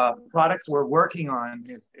of the products we're working on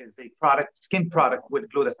is a skin product with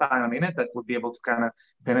glutathione in it that would be able to kind of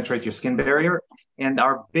penetrate your skin barrier. And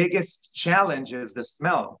our biggest challenge is the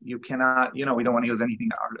smell. You cannot, we don't want to use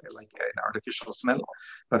anything like an artificial smell.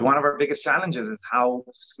 But one of our biggest challenges is how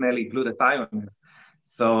smelly glutathione is.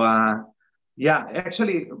 So, yeah,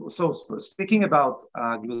 actually, so speaking about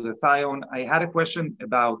glutathione, I had a question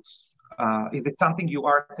about, is it something you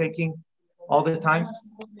are taking all the time?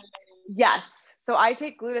 Yes. So I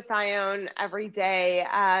take glutathione every day.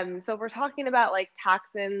 So if we're talking about like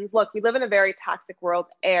toxins, look, we live in a very toxic world,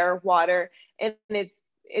 air, water, and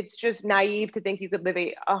it's just naive to think you could live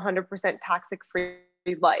a 100% toxic free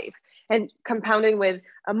life. And compounding with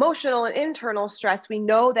emotional and internal stress, we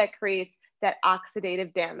know that creates that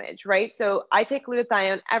oxidative damage, right? So I take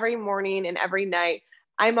glutathione every morning and every night.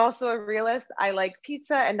 I'm also a realist. I like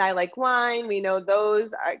pizza and I like wine. We know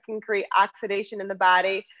those can create oxidation in the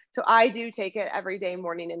body. So I do take it every day,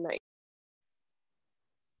 morning and night.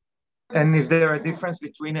 And is there a difference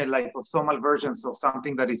between a liposomal version, so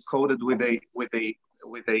something that is coated with a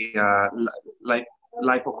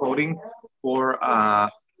lipocoating, or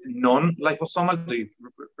non-liposomal? Do you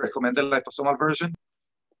recommend the liposomal version?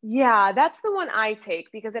 Yeah, that's the one I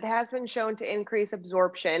take because it has been shown to increase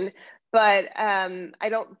absorption. But I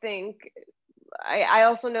don't think, I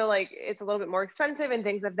also know like it's a little bit more expensive and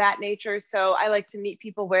things of that nature. So I like to meet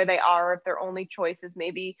people where they are. If their only choice is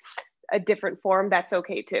maybe a different form, that's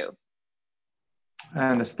okay too. I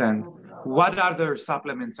understand. What other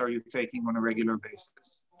supplements are you taking on a regular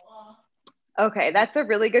basis? Okay, that's a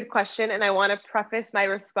really good question. And I want to preface my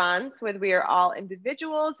response with we are all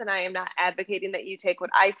individuals, and I am not advocating that you take what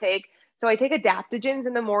I take. So I take adaptogens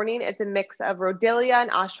in the morning. It's a mix of Rhodiola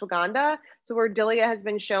and ashwagandha. So Rhodiola has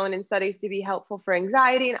been shown in studies to be helpful for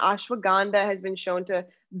anxiety, and ashwagandha has been shown to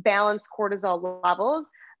balance cortisol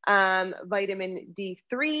levels. Vitamin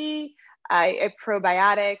D3, a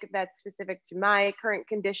probiotic that's specific to my current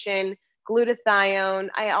condition, glutathione.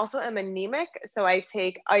 I also am anemic, so I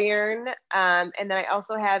take iron, and then I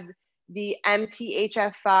also have the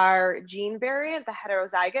MTHFR gene variant, the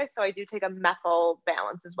heterozygous, so I do take a methyl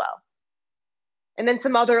balance as well. And then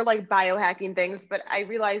some other like biohacking things, but I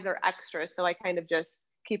realize they're extras, so I kind of just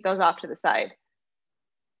keep those off to the side.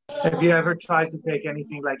 Have you ever tried to take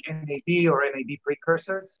anything like NAD or NAD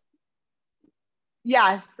precursors?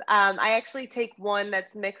 Yes, I actually take one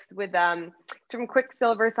that's mixed with from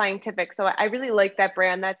Quicksilver Scientific. So I really like that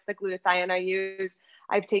brand. That's the glutathione I use.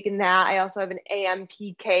 I've taken that. I also have an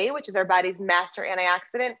AMPK, which is our body's master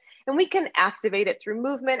antioxidant, and we can activate it through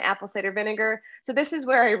movement, apple cider vinegar. So this is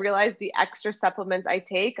where I realize the extra supplements I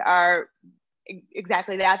take are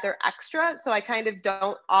exactly that. They're extra. So I kind of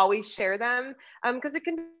don't always share them because it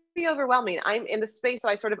can be overwhelming. I'm in the space, so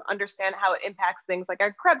I sort of understand how it impacts things like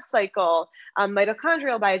our Krebs cycle,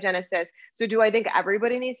 mitochondrial biogenesis. So do I think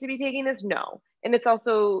everybody needs to be taking this? No. And it's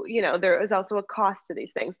also, there is also a cost to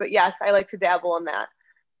these things. But yes, I like to dabble in that.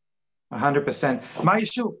 100%. My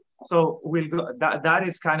issue, so we'll go, that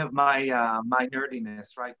is kind of my my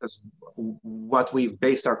nerdiness, right? Because what we've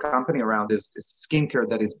based our company around is skincare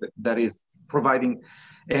that is providing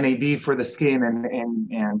NAD for the skin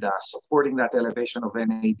and supporting that elevation of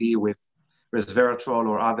NAD with resveratrol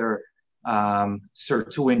or other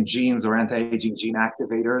sirtuin genes or anti-aging gene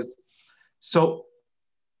activators. So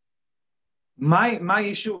my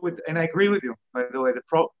issue with, and I agree with you, by the way,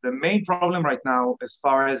 the main problem right now as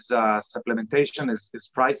far as supplementation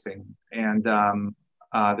is pricing. And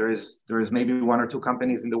there is maybe 1 or 2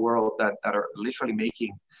 companies in the world that are literally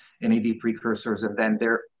making NAD precursors, and then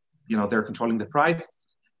they're controlling the price.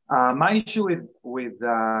 My issue with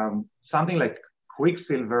something like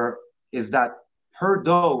Quicksilver is that per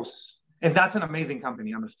dose, and that's an amazing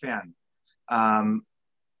company, I'm a fan.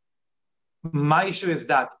 My issue is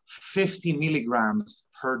that 50 milligrams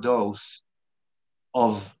per dose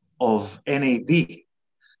of NAD,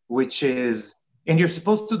 which is, and you're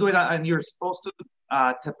supposed to do it, and you're supposed to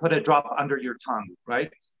put a drop under your tongue,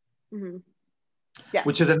 right? Mm-hmm. Yeah.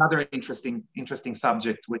 Which is another interesting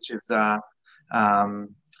subject, which is trying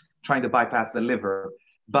to bypass the liver.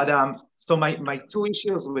 But so my two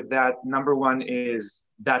issues with that, number one is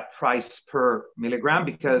that price per milligram,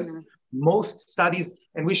 because most studies,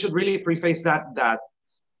 and we should really preface that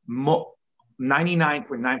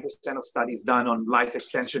 99.9% of studies done on life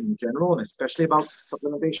extension in general, and especially about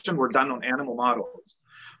supplementation, were done on animal models,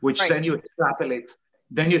 which then you extrapolate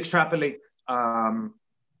a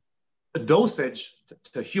dosage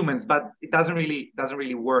to humans, but it doesn't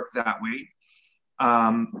really work that way.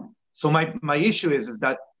 So my issue is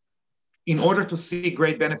that in order to see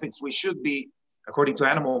great benefits, we should be, according to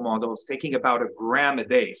animal models, taking about 1 gram a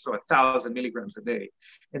day, so 1,000 milligrams a day,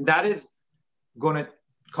 and that is going to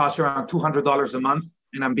cost you around $200 a month.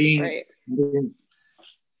 And I'm being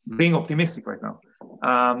optimistic right now.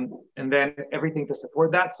 And then everything to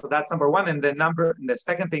support that. So that's number one. And the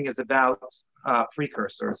second thing is about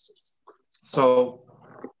precursors. So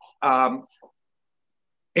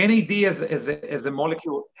NAD as a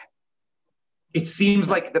molecule, it seems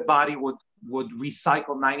like the body would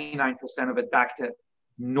recycle 99% of it back to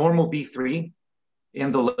normal B3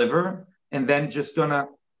 in the liver, and then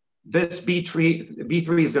this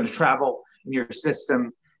B3 is going to travel in your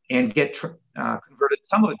system and get converted.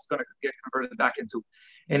 Some of it's going to get converted back into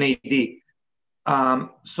NAD.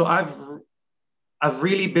 So I've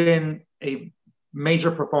really been a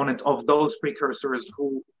major proponent of those precursors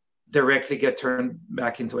who directly get turned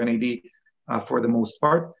back into NAD for the most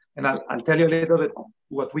part. And I'll tell you a little bit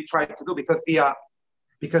what we try to do, because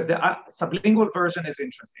the sublingual version is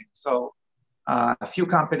interesting. So a few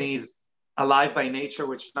companies, Alive by Nature,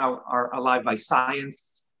 which now are Alive by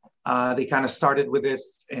Science, they kind of started with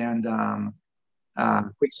this, and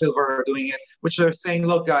Quicksilver are doing it, which they're saying,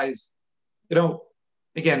 look, guys,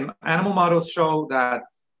 again, animal models show that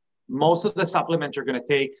most of the supplement you're going to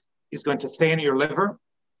take is going to stay in your liver,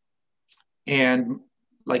 and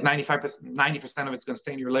like 90% of it's going to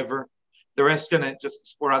stay in your liver. The rest is going to just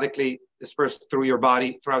sporadically disperse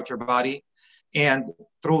throughout your body. And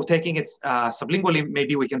through taking it sublingually,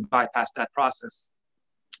 maybe we can bypass that process,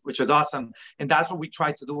 which is awesome. And that's what we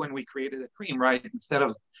tried to do when we created a cream, right? Instead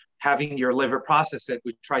of having your liver process it,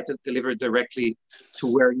 we tried to deliver it directly to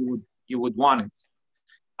where you would want it.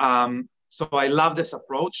 So I love this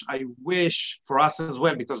approach. I wish for us as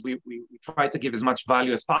well, because we try to give as much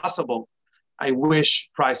value as possible, I wish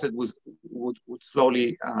prices would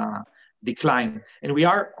slowly decline. And we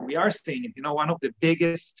are seeing it. One of the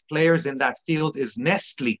biggest players in that field is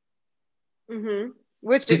Nestle. Mm-hmm.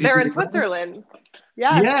 Which they're in Switzerland.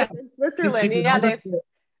 Yeah. In Switzerland.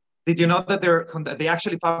 Did you know that they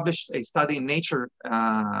actually published a study in Nature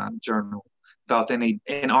journal about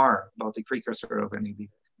NR, about the precursor of NAD?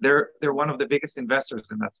 They're one of the biggest investors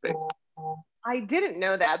in that space. I didn't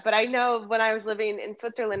know that, but I know when I was living in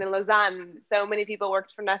Switzerland, in Lausanne, so many people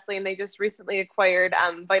worked for Nestle, and they just recently acquired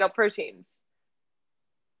Vital Proteins.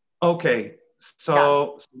 Okay,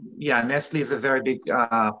 so yeah, Nestle is a very big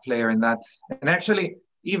player in that. And actually,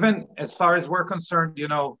 even as far as we're concerned,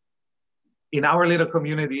 in our little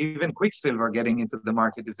community, even Quicksilver getting into the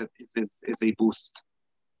market is a boost.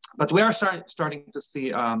 But we are starting to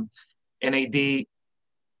see NAD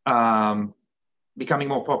becoming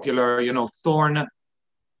more popular. Thorne,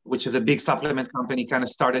 which is a big supplement company, kind of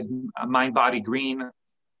started Mind Body Green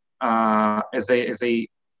as a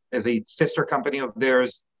sister company of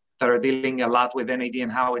theirs that are dealing a lot with NAD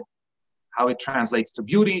and how it translates to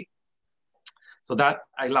beauty. So that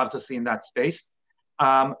I love to see in that space.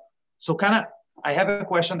 So I have a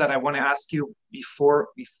question that I want to ask you before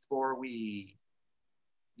we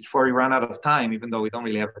run out of time, even though we don't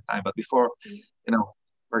really have the time, but before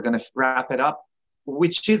we're going to wrap it up,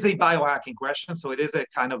 which is a biohacking question. So it is a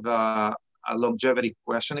kind of a longevity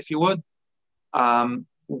question, if you would.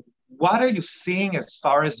 What are you seeing as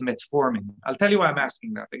far as metformin? I'll tell you why I'm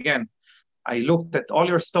asking that. Again, I looked at all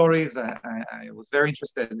your stories. I was very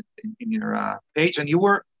interested in your page, and you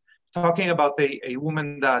were talking about a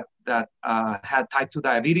woman that had type 2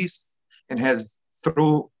 diabetes and has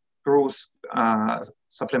through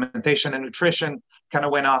supplementation and nutrition kind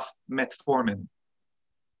of went off metformin.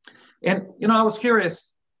 And I was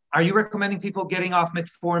curious, are you recommending people getting off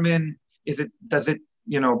metformin? Because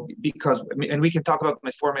we can talk about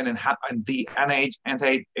metformin and the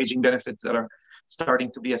anti-aging benefits that are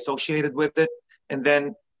starting to be associated with it. And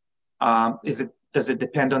then does it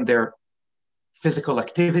depend on their physical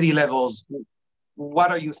activity levels?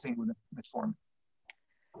 What are you seeing with metformin?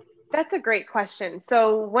 That's a great question.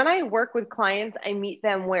 So when I work with clients, I meet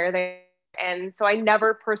them where they, and so I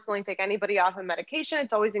never personally take anybody off of medication.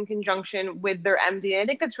 It's always in conjunction with their MD. And I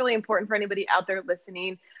think that's really important for anybody out there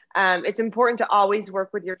listening. It's important to always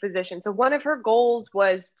work with your physician. So one of her goals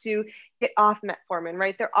was to get off metformin,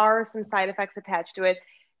 right? There are some side effects attached to it.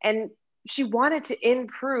 And she wanted to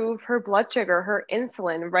improve her blood sugar, her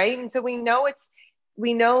insulin, right? And so we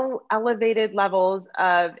know elevated levels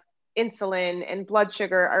of insulin and blood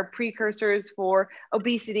sugar are precursors for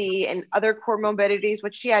obesity and other comorbidities,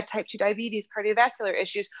 which she had type 2 diabetes, cardiovascular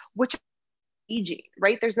issues, which are aging,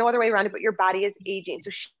 right? There's no other way around it, but your body is aging.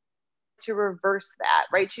 So she to reverse that,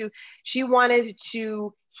 right? She wanted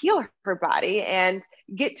to heal her body and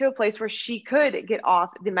get to a place where she could get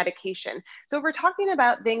off the medication. So if we're talking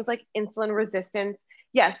about things like insulin resistance,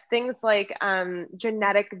 yes, things like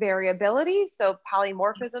genetic variability. So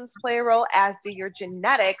polymorphisms play a role, as do your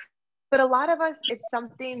genetics. But a lot of us, it's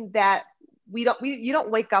something that you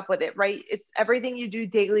don't wake up with it, right? It's everything you do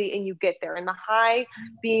daily and you get there. And the high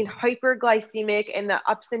being hyperglycemic and the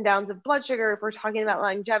ups and downs of blood sugar, if we're talking about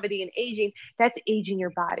longevity and aging, that's aging your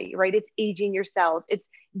body, right? It's aging your cells. It's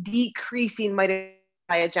decreasing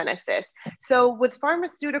mitogenesis. So with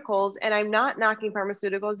pharmaceuticals, and I'm not knocking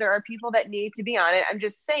pharmaceuticals, there are people that need to be on it. I'm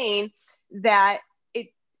just saying that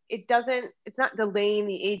it's not delaying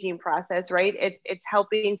the aging process, right? It's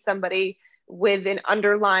helping somebody with an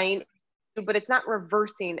underlying, but it's not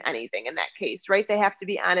reversing anything in that case, right? They have to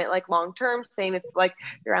be on it like long term. Same if like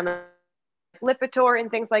you're on the Lipitor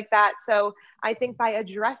and things like that. So I think by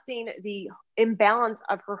addressing the imbalance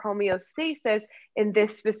of her homeostasis in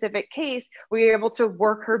this specific case, we were able to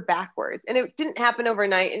work her backwards. And it didn't happen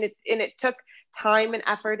overnight, and it took time and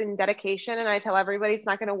effort and dedication. And I tell everybody it's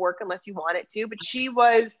not going to work unless you want it to, but she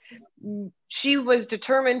was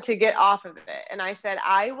determined to get off of it. And I said,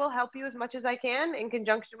 I will help you as much as I can in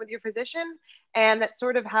conjunction with your physician. And that's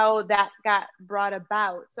sort of how that got brought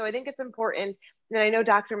about. So I think it's important. And I know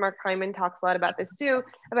Dr. Mark Hyman talks a lot about this too,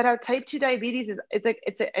 about how type 2 diabetes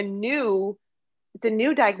it's a new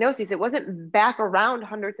diagnosis. It wasn't back around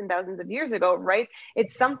hundreds and thousands of years ago, right?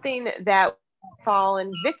 It's something that we've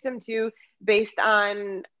fallen victim to based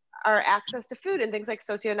on our access to food, and things like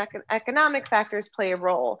socioeconomic factors play a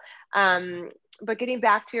role. But getting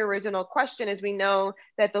back to your original question, is we know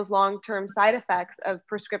that those long-term side effects of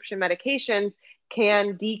prescription medications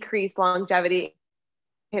can decrease longevity,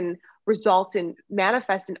 can result in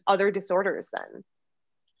manifest in other disorders then.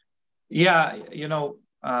 Yeah,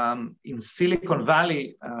 in Silicon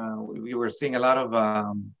Valley, we were seeing a lot of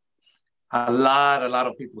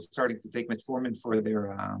people starting to take metformin for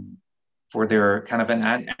their kind of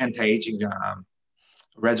an anti-aging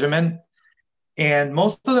regimen. And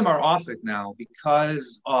most of them are off it now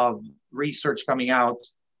because of research coming out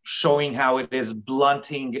showing how it is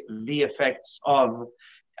blunting the effects of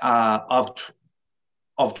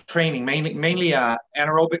training, mainly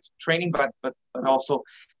anaerobic training, but also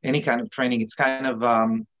any kind of training. It's kind of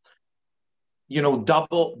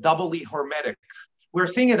doubly hormetic. We're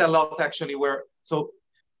seeing it a lot actually. You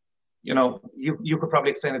could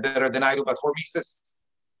probably explain it better than I do, but hormesis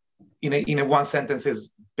in a one sentence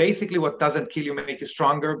is basically what doesn't kill you make you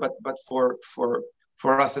stronger, but for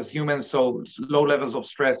us as humans, so low levels of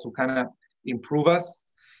stress will kind of improve us.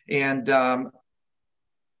 And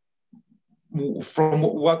from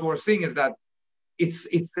what we're seeing is that it's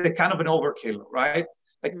a kind of an overkill, right?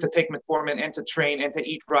 Like to take metformin and to train and to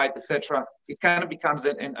eat right, etc. It kind of becomes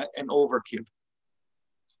an overkill.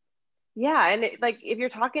 Yeah, and like if you're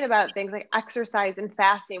talking about things like exercise and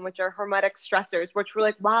fasting, which are hormetic stressors, which we're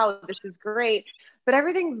like, wow, this is great, but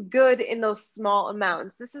everything's good in those small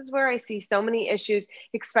amounts. This is where I see so many issues,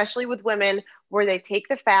 especially with women, where they take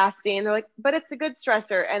the fasting, they're like, but it's a good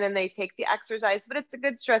stressor, and then they take the exercise, but it's a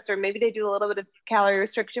good stressor. Maybe they do a little bit of calorie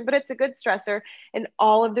restriction, but it's a good stressor, and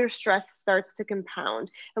all of their stress starts to compound.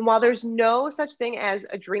 And while there's no such thing as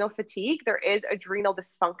adrenal fatigue, there is adrenal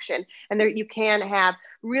dysfunction, and there you can have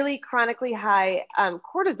really chronically high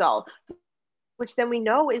cortisol, which then we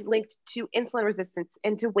know is linked to insulin resistance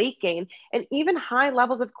and to weight gain. And even high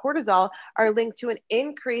levels of cortisol are linked to an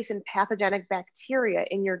increase in pathogenic bacteria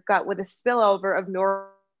in your gut with a spillover of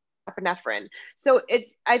norepinephrine. So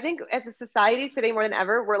I think as a society today more than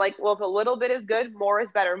ever, we're like, well, if a little bit is good, more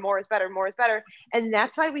is better, more is better, more is better. And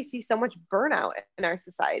that's why we see so much burnout in our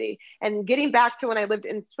society. And getting back to when I lived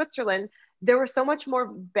in Switzerland, there was so much more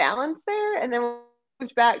balance there. And then when we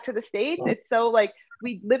moved back to the States, it's so like,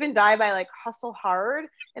 we live and die by like hustle hard,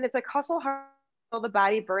 and it's like hustle hard the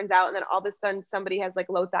body burns out, and then all of a sudden somebody has like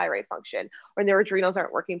low thyroid function or their adrenals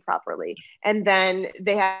aren't working properly, and then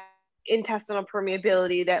they have intestinal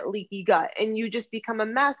permeability, that leaky gut, and you just become a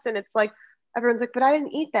mess. And it's like everyone's like, but I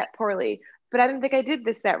didn't eat that poorly, but I didn't think I did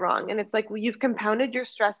that wrong. And it's like, well, you've compounded your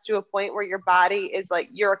stress to a point where your body is like,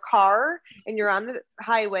 you're a car and you're on the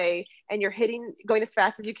highway and you're going as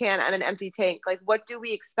fast as you can on an empty tank. Like, what do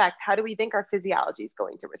we expect? How do we think our physiology is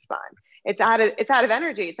going to respond? It's out of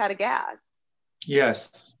energy. It's out of gas.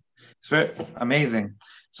 Yes, it's very amazing.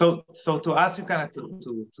 So to ask you kind of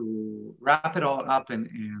to wrap it all up and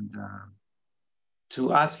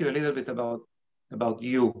to ask you a little bit about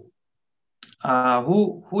you,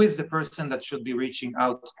 who is the person that should be reaching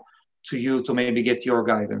out to you to maybe get your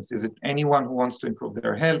guidance? Is it anyone who wants to improve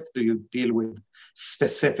their health? Do you deal with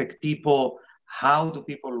specific people? How do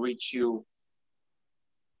people reach you?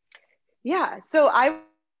 Yeah, so I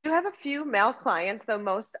do have a few male clients, though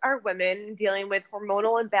most are women dealing with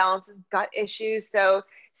hormonal imbalances, gut issues. So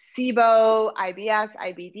SIBO, IBS,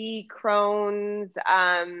 IBD, Crohn's,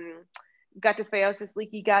 gut dysbiosis,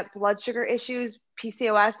 leaky gut, blood sugar issues,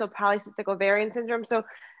 PCOS, so polycystic ovarian syndrome. So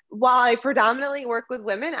while I predominantly work with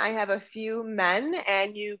women, I have a few men,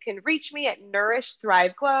 and you can reach me at Nourish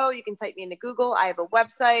Thrive Glow. You can type me into Google. I have a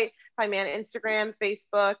website, find me on Instagram,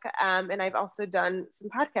 Facebook, and I've also done some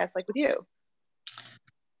podcasts like with you.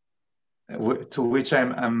 To which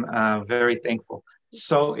I'm very thankful.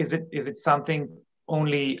 So is it something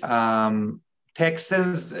only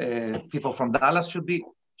Texas people from Dallas should be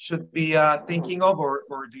thinking of,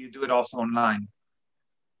 or do you do it also online?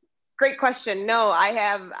 Great question. No,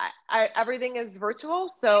 I everything is virtual.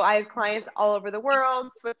 So I have clients all over the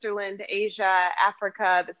world: Switzerland, Asia,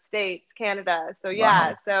 Africa, the States, Canada. So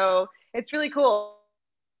yeah, wow. So it's really cool.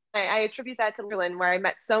 I attribute that to Switzerland, where I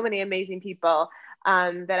met so many amazing people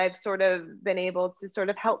that I've sort of been able to sort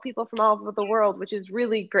of help people from all over the world, which is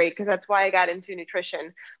really great, because that's why I got into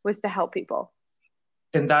nutrition, was to help people.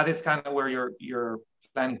 And that is kind of where you're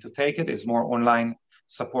planning to take it, is more online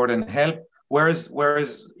support and help. Where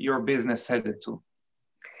is your business headed to?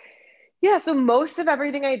 Yeah, so most of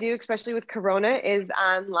everything I do, especially with Corona, is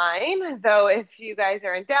online. Though if you guys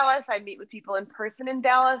are in Dallas, I meet with people in person in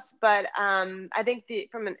Dallas. But I think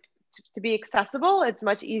to be accessible, it's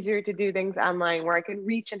much easier to do things online, where I can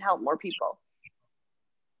reach and help more people.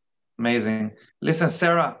 Amazing. Listen,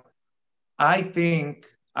 Sarah, I think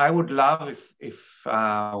I would love if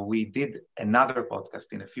we did another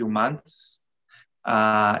podcast in a few months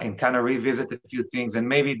and kind of revisit a few things, and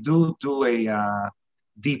maybe do a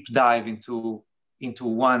deep dive into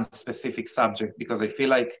one specific subject, because I feel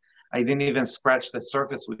like I didn't even scratch the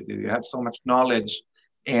surface with you. You have so much knowledge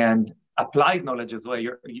and applied knowledge as well.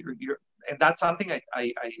 And that's something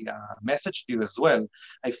I messaged you as well.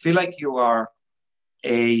 I feel like you are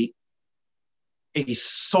a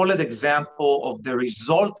solid example of the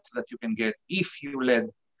results that you can get if you led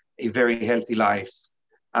a very healthy life.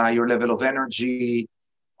 Your level of energy,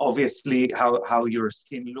 obviously how your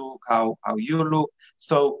skin look, how you look.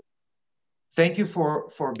 So thank you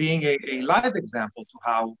for being a live example to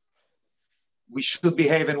how we should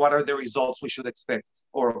behave and what are the results we should expect,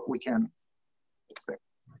 or we can expect.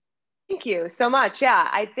 Thank you so much. Yeah,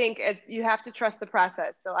 I think you have to trust the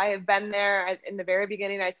process. So I have been there in the very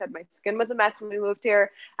beginning. I said my skin was a mess when we moved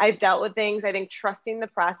here. I've dealt with things. I think trusting the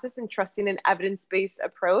process and trusting an evidence-based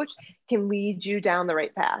approach can lead you down the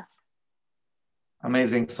right path.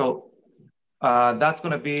 Amazing. So that's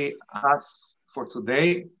going to be us for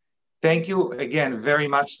today. Thank you again very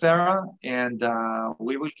much, Sarah, and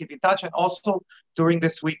we will keep in touch. And also during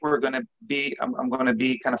this week, I'm going to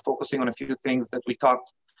be kind of focusing on a few things that we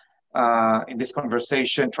talked in this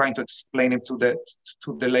conversation, trying to explain it to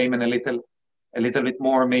the layman a little bit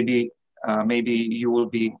more. Maybe you will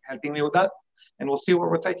be helping me with that, and we'll see where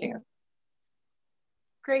we're taking it.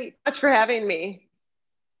 Great. Much for having me.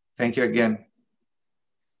 Thank you again.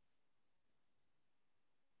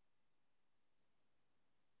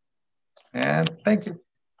 And thank you.